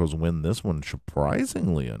 The Broncos win this one,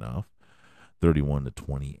 surprisingly enough,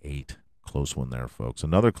 31-28. Close one there, folks.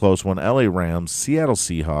 Another close one. LA Rams, Seattle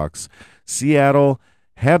Seahawks. Seattle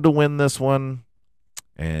had to win this one,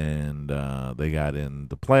 and they got in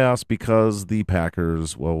the playoffs because the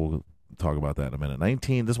Packers, well, we'll talk about that in a minute.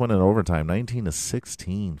 This went in overtime,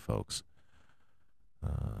 19-16, folks.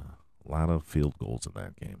 A lot of field goals in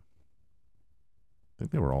that game. I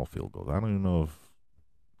think they were all field goals. I don't even know if,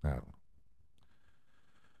 I don't know.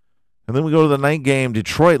 And then we go to the night game,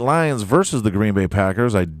 Detroit Lions versus the Green Bay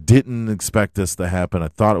Packers. I didn't expect this to happen. I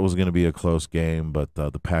thought it was going to be a close game, but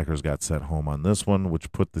the Packers got sent home on this one,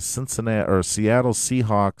 which put the Seattle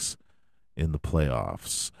Seahawks in the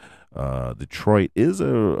playoffs. Detroit is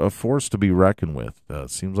a force to be reckoned with.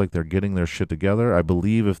 Seems like they're getting their shit together. I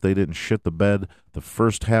believe if they didn't shit the bed the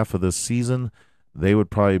first half of this season, they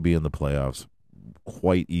would probably be in the playoffs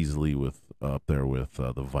quite easily up there with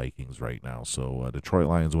the Vikings right now. So Detroit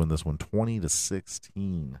Lions win this one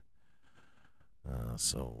 20-16.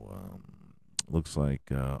 Looks like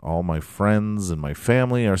all my friends and my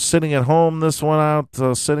family are sitting at home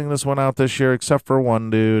sitting this one out this year, except for one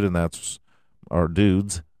dude, and that's our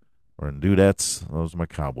dudes or dudettes. Those are my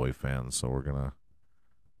Cowboy fans. So we're gonna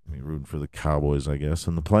be rooting for the Cowboys, I guess,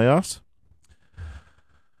 in the playoffs.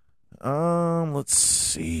 Let's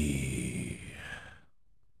see.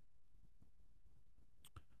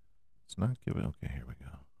 It's not giving. Okay, here we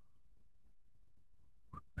go.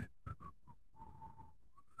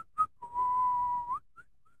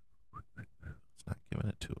 It's not giving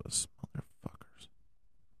it to us, motherfuckers.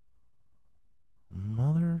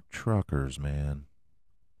 Mother truckers, man.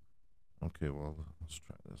 Okay, well, let's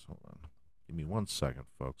try this. Hold on. Give me 1 second,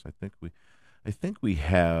 folks. I think we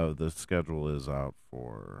have the schedule is out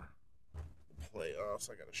for playoffs.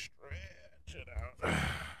 I gotta stretch it out.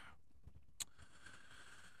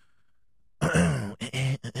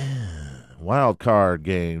 Wild card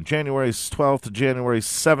game, January 12th to January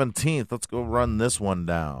 17th. Let's go run this one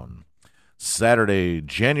down. Saturday,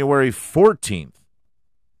 January 14th,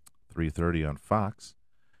 3:30 on Fox.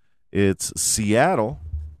 It's Seattle.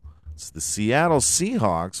 It's the Seattle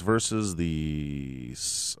Seahawks versus the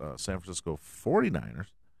San Francisco 49ers.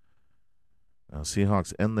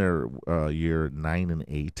 Seahawks end their year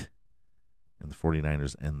 9-8, and the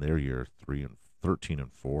 49ers end their year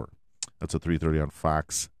 13-4. That's a 3:30 on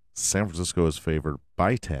Fox. San Francisco is favored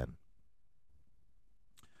by 10.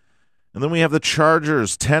 And then we have the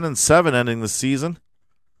Chargers 10-7 ending the season,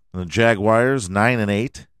 and the Jaguars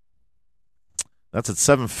 9-8. That's at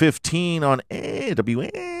 7:15 on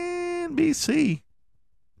WNBC.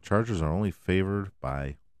 Chargers are only favored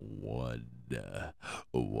by 1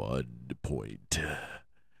 point.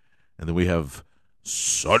 And then we have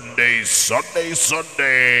Sunday,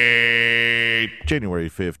 January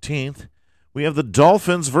 15th. We have the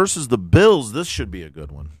Dolphins versus the Bills. This should be a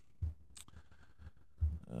good one.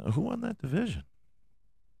 Who won that division?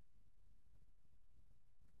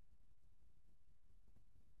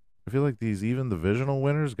 I feel like these even divisional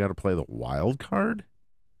winners got to play the wild card.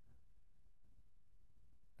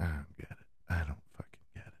 I don't get it. I don't fucking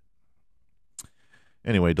get it.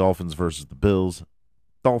 Anyway, Dolphins versus the Bills.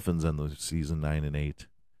 Dolphins end the season 9-8.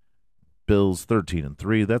 Bills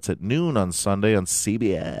 13-3. That's at noon on Sunday on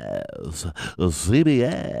CBS.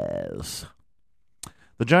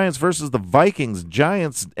 The Giants versus the Vikings.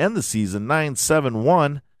 Giants end the season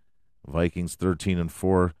 9-7-1. Vikings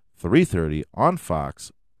 13-4. 3:30 on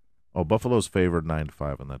Fox. Oh, Buffalo's favored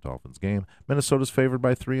 9-5 in that Dolphins game. Minnesota's favored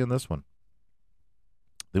by 3 in this one.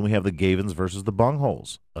 Then we have the Gavins versus the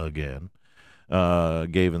Bungholes again.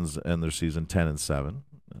 Gavins end their season 10-7.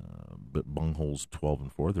 But Bungholes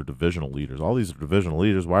 12-4. They're divisional leaders. All these are divisional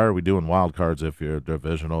leaders. Why are we doing wild cards if you're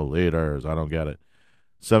divisional leaders? I don't get it.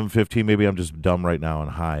 7:15. Maybe I'm just dumb right now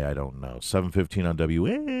and high. I don't know. 7:15 on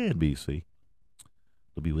WNBC.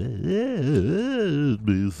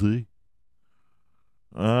 WNBC.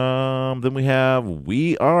 Then we have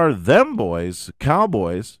We Are Them Boys,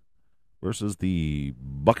 Cowboys, versus the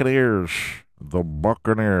Buccaneers. The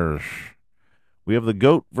Buccaneers. We have the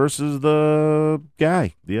GOAT versus the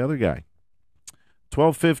other guy.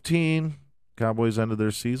 12-15. Cowboys ended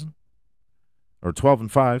their season. Or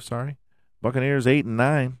 12-5, sorry. Buccaneers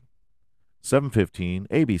 8-9. 7:15.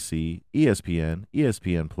 ABC, ESPN,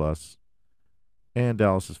 ESPN Plus. And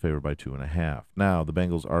Dallas is favored by 2.5. Now, the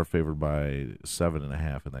Bengals are favored by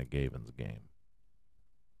 7.5 in that Gavins game.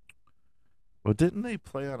 Well, didn't they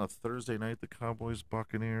play on a Thursday night, the Cowboys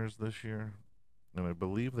Buccaneers this year? And I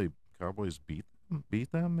believe the Cowboys beat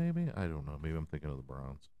them, maybe? I don't know. Maybe I'm thinking of the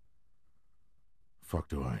Browns. Fuck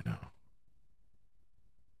do I know?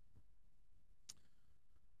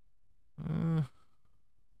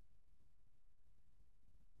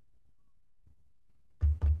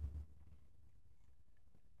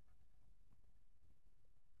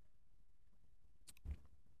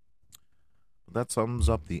 That sums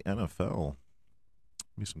up the NFL.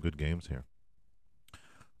 Be some good games here.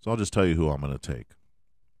 So I'll just tell you who I'm going to take.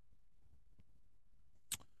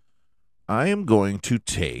 I am going to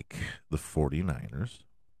take the 49ers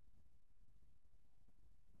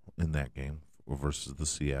in that game versus the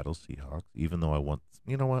Seattle Seahawks, even though I want,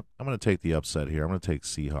 you know what? I'm going to take the upset here. I'm going to take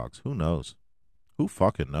Seahawks. Who knows? Who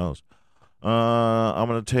fucking knows? I'm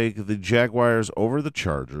going to take the Jaguars over the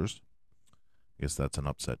Chargers. I guess that's an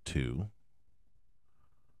upset too.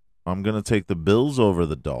 I'm going to take the Bills over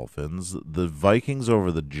the Dolphins, the Vikings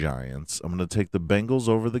over the Giants. I'm going to take the Bengals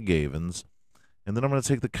over the Gavins, and then I'm going to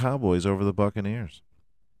take the Cowboys over the Buccaneers.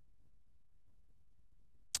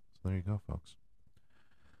 So there you go, folks.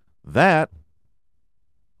 That,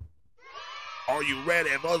 are you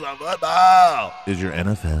ready for some football? Is your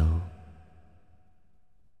NFL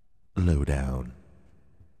lowdown.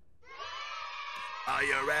 Are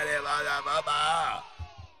you ready for some football?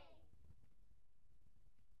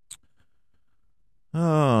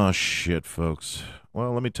 Oh, shit, folks.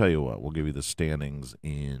 Well, let me tell you what. We'll give you the standings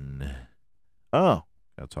in... Oh,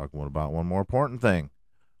 got to talk about one more important thing.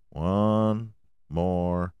 One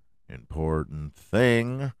more important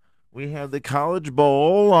thing. We have the College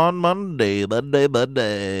Bowl on Monday.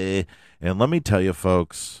 And let me tell you,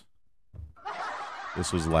 folks,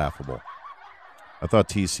 this was laughable. I thought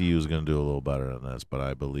TCU was going to do a little better than this, but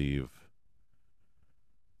I believe...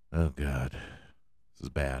 Oh, God. This is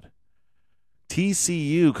bad.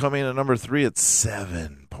 TCU coming in at number 3 at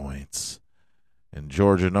 7 points. And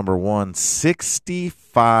Georgia, number 1,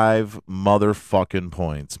 65 motherfucking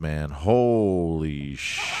points, man. Holy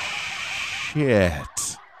shit. I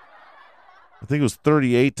think it was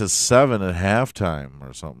 38-7 at halftime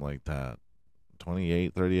or something like that.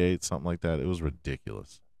 28-38, something like that. It was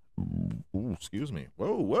ridiculous. Ooh, excuse me.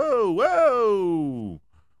 Whoa.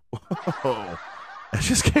 It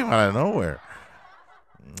just came out of nowhere.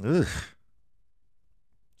 Ugh.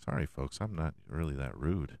 Sorry, folks. I'm not really that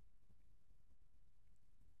rude.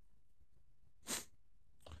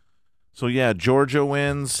 So, yeah, Georgia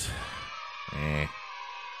wins.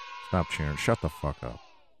 Stop cheering. Shut the fuck up.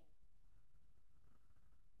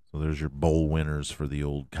 So there's your bowl winners for the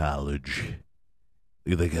old college.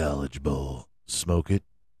 The College Bowl. Smoke it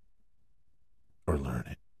or learn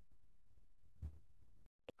it.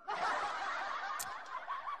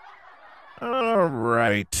 All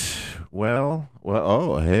right. Well,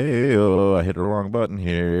 I hit the wrong button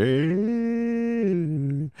here.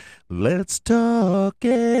 Let's talk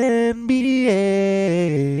NBA.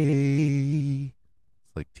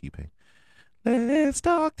 It's like T-Pain. Let's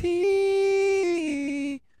talk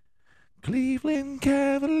Cleveland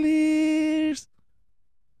Cavaliers.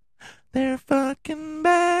 They're fucking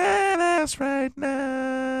badass right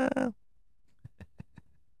now.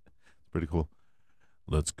 Pretty cool.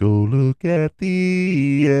 Let's go look at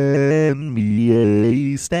the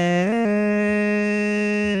NBA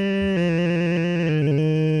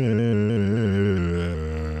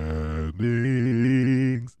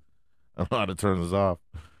standings. I don't know how to turn this off.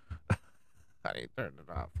 I didn't turn it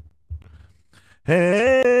off.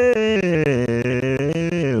 Hey,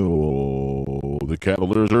 oh, the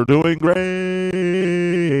Cavaliers are doing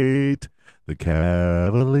great. The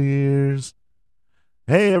Cavaliers.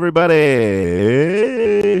 Hey, everybody.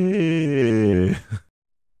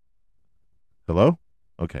 Hello?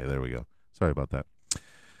 Okay, there we go. Sorry about that.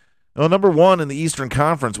 Well, number 1 in the Eastern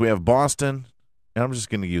Conference, we have Boston. And I'm just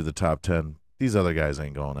going to give you the top 10. These other guys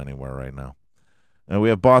ain't going anywhere right now. We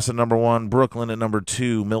have Boston number 1, Brooklyn at number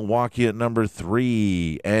 2, Milwaukee at number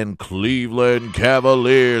 3, and Cleveland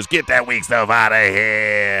Cavaliers. Get that weak stuff out of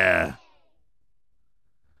here.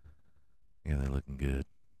 Yeah, they're looking good.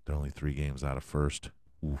 They're only 3 games out of first.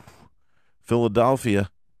 Oof. Philadelphia,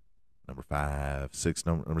 number 5.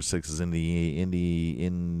 Number 6 is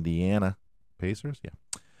Indiana Pacers.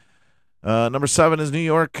 Yeah. Number 7 is New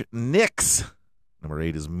York Knicks. Number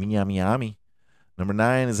 8 is Miami. Number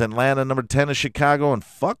 9 is Atlanta. Number 10 is Chicago, and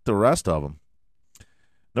fuck the rest of them.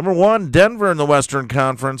 Number 1, Denver in the Western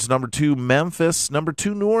Conference. Number 2, Memphis. Number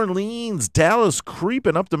 2, New Orleans. Dallas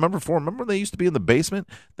creeping up to number 4. Remember they used to be in the basement?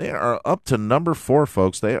 They are up to number 4,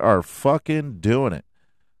 folks. They are fucking doing it.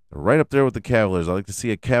 They're right up there with the Cavaliers. I like to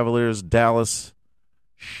see a Cavaliers-Dallas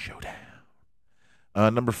showdown.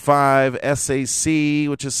 Number 5, SAC,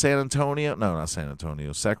 which is San Antonio. No, not San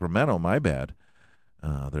Antonio. Sacramento, my bad.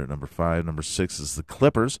 They're at number 5. Number 6 is the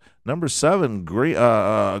Clippers. Number 7,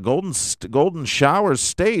 Golden Showers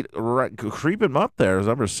State, creeping up there is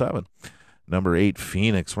number 7. Number 8,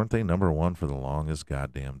 Phoenix. Weren't they number 1 for the longest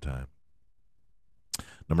goddamn time?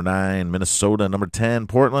 Number 9, Minnesota. Number 10,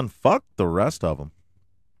 Portland. Fuck the rest of them.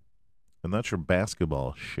 And that's your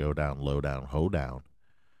basketball showdown, lowdown, hoedown.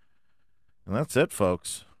 And that's it,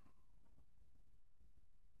 folks.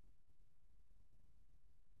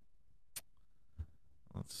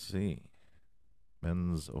 Let's see.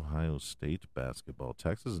 Men's Ohio State basketball.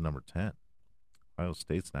 Texas is number 10. Ohio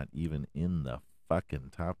State's not even in the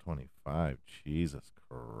fucking top 25. Jesus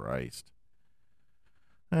Christ.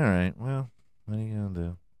 All right, well, what are you going to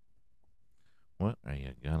do? What are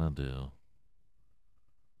you going to do?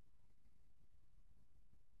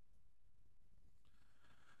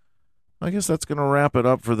 I guess that's going to wrap it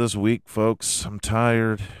up for this week, folks. I'm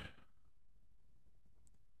tired.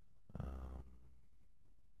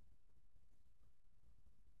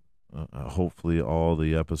 Hopefully all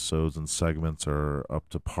the episodes and segments are up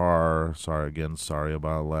to par. Sorry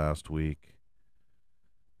about last week.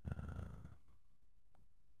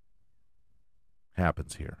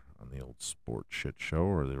 Happens here on the old sports shit show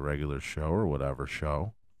or the regular show or whatever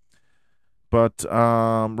show. But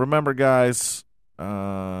remember, guys,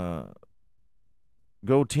 go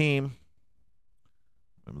team.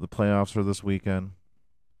 Remember the playoffs are this weekend.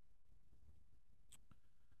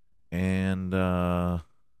 And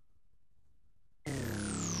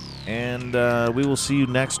we will see you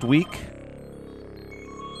next week.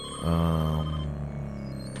 Hello.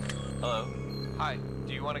 Hi.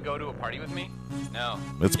 Do you want to go to a party with me? No.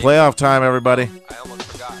 It's playoff time, everybody. I almost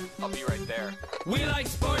forgot. I'll be right there. We like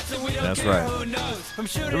sports and we don't That's care right. who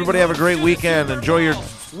knows. Everybody have a great weekend. Enjoy your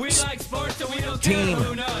team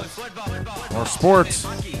or sports.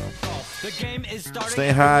 The game is starting.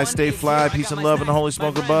 Stay high, stay fly, peace and love, and the holy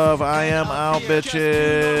smoke above. I am out,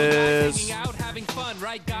 bitches. Hanging out, having fun,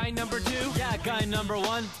 right? Guy number 2? Yeah, guy number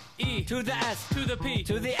 1. E to the S to the P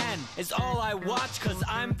to the N is all I watch, cause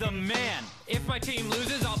I'm the man. If my team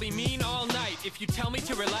loses, I'll be mean all night. If you tell me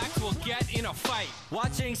to relax, we'll get in a fight.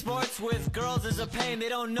 Watching sports with girls is a pain. They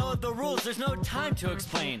don't know the rules, there's no time to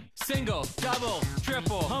explain. Single, double,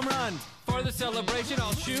 triple, home run. For the celebration,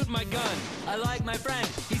 I'll shoot my gun. I like my friend,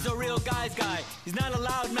 he's a real guy's guy. He's not a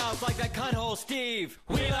loudmouth like that cutthole Steve.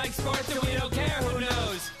 We like sports and we don't care who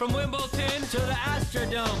knows. From Wimbledon to the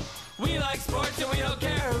Astrodome. We like sports and we don't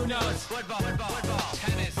care who knows. Football,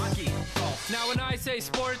 tennis, hockey, golf. Now when I say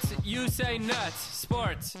sports, you say nuts.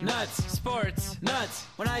 Sports, nuts, sports, nuts.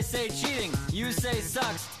 When I say cheating, you say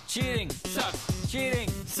sucks. Cheating, sucks. Cheating,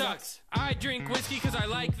 sucks. I drink whiskey because I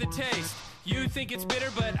like the taste. You think it's bitter,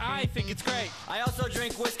 but I think it's great. I also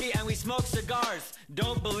drink whiskey and we smoke cigars.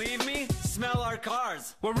 Don't believe me? Smell our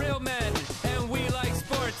cars. We're real men and we like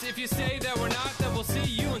sports. If you say that we're not, then we'll see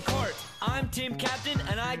you in court. I'm team captain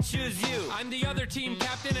and I choose you. I'm the other team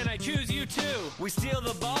captain and I choose you too. We steal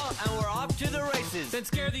the ball and we're off to the races. Then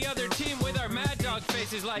scare the other team with our mad dog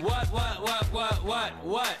faces like what?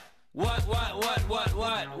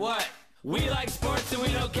 We like sports and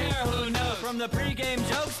we don't care who knows. From the pregame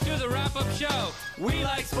jokes to the wrap-up show. We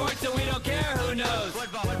like sports and we don't care who knows.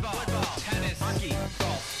 Football, tennis, hockey,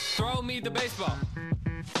 golf. Throw me the baseball.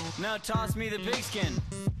 Now toss me the pigskin.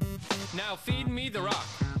 Now feed me the rock.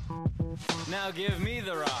 Now give me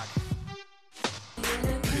the rock.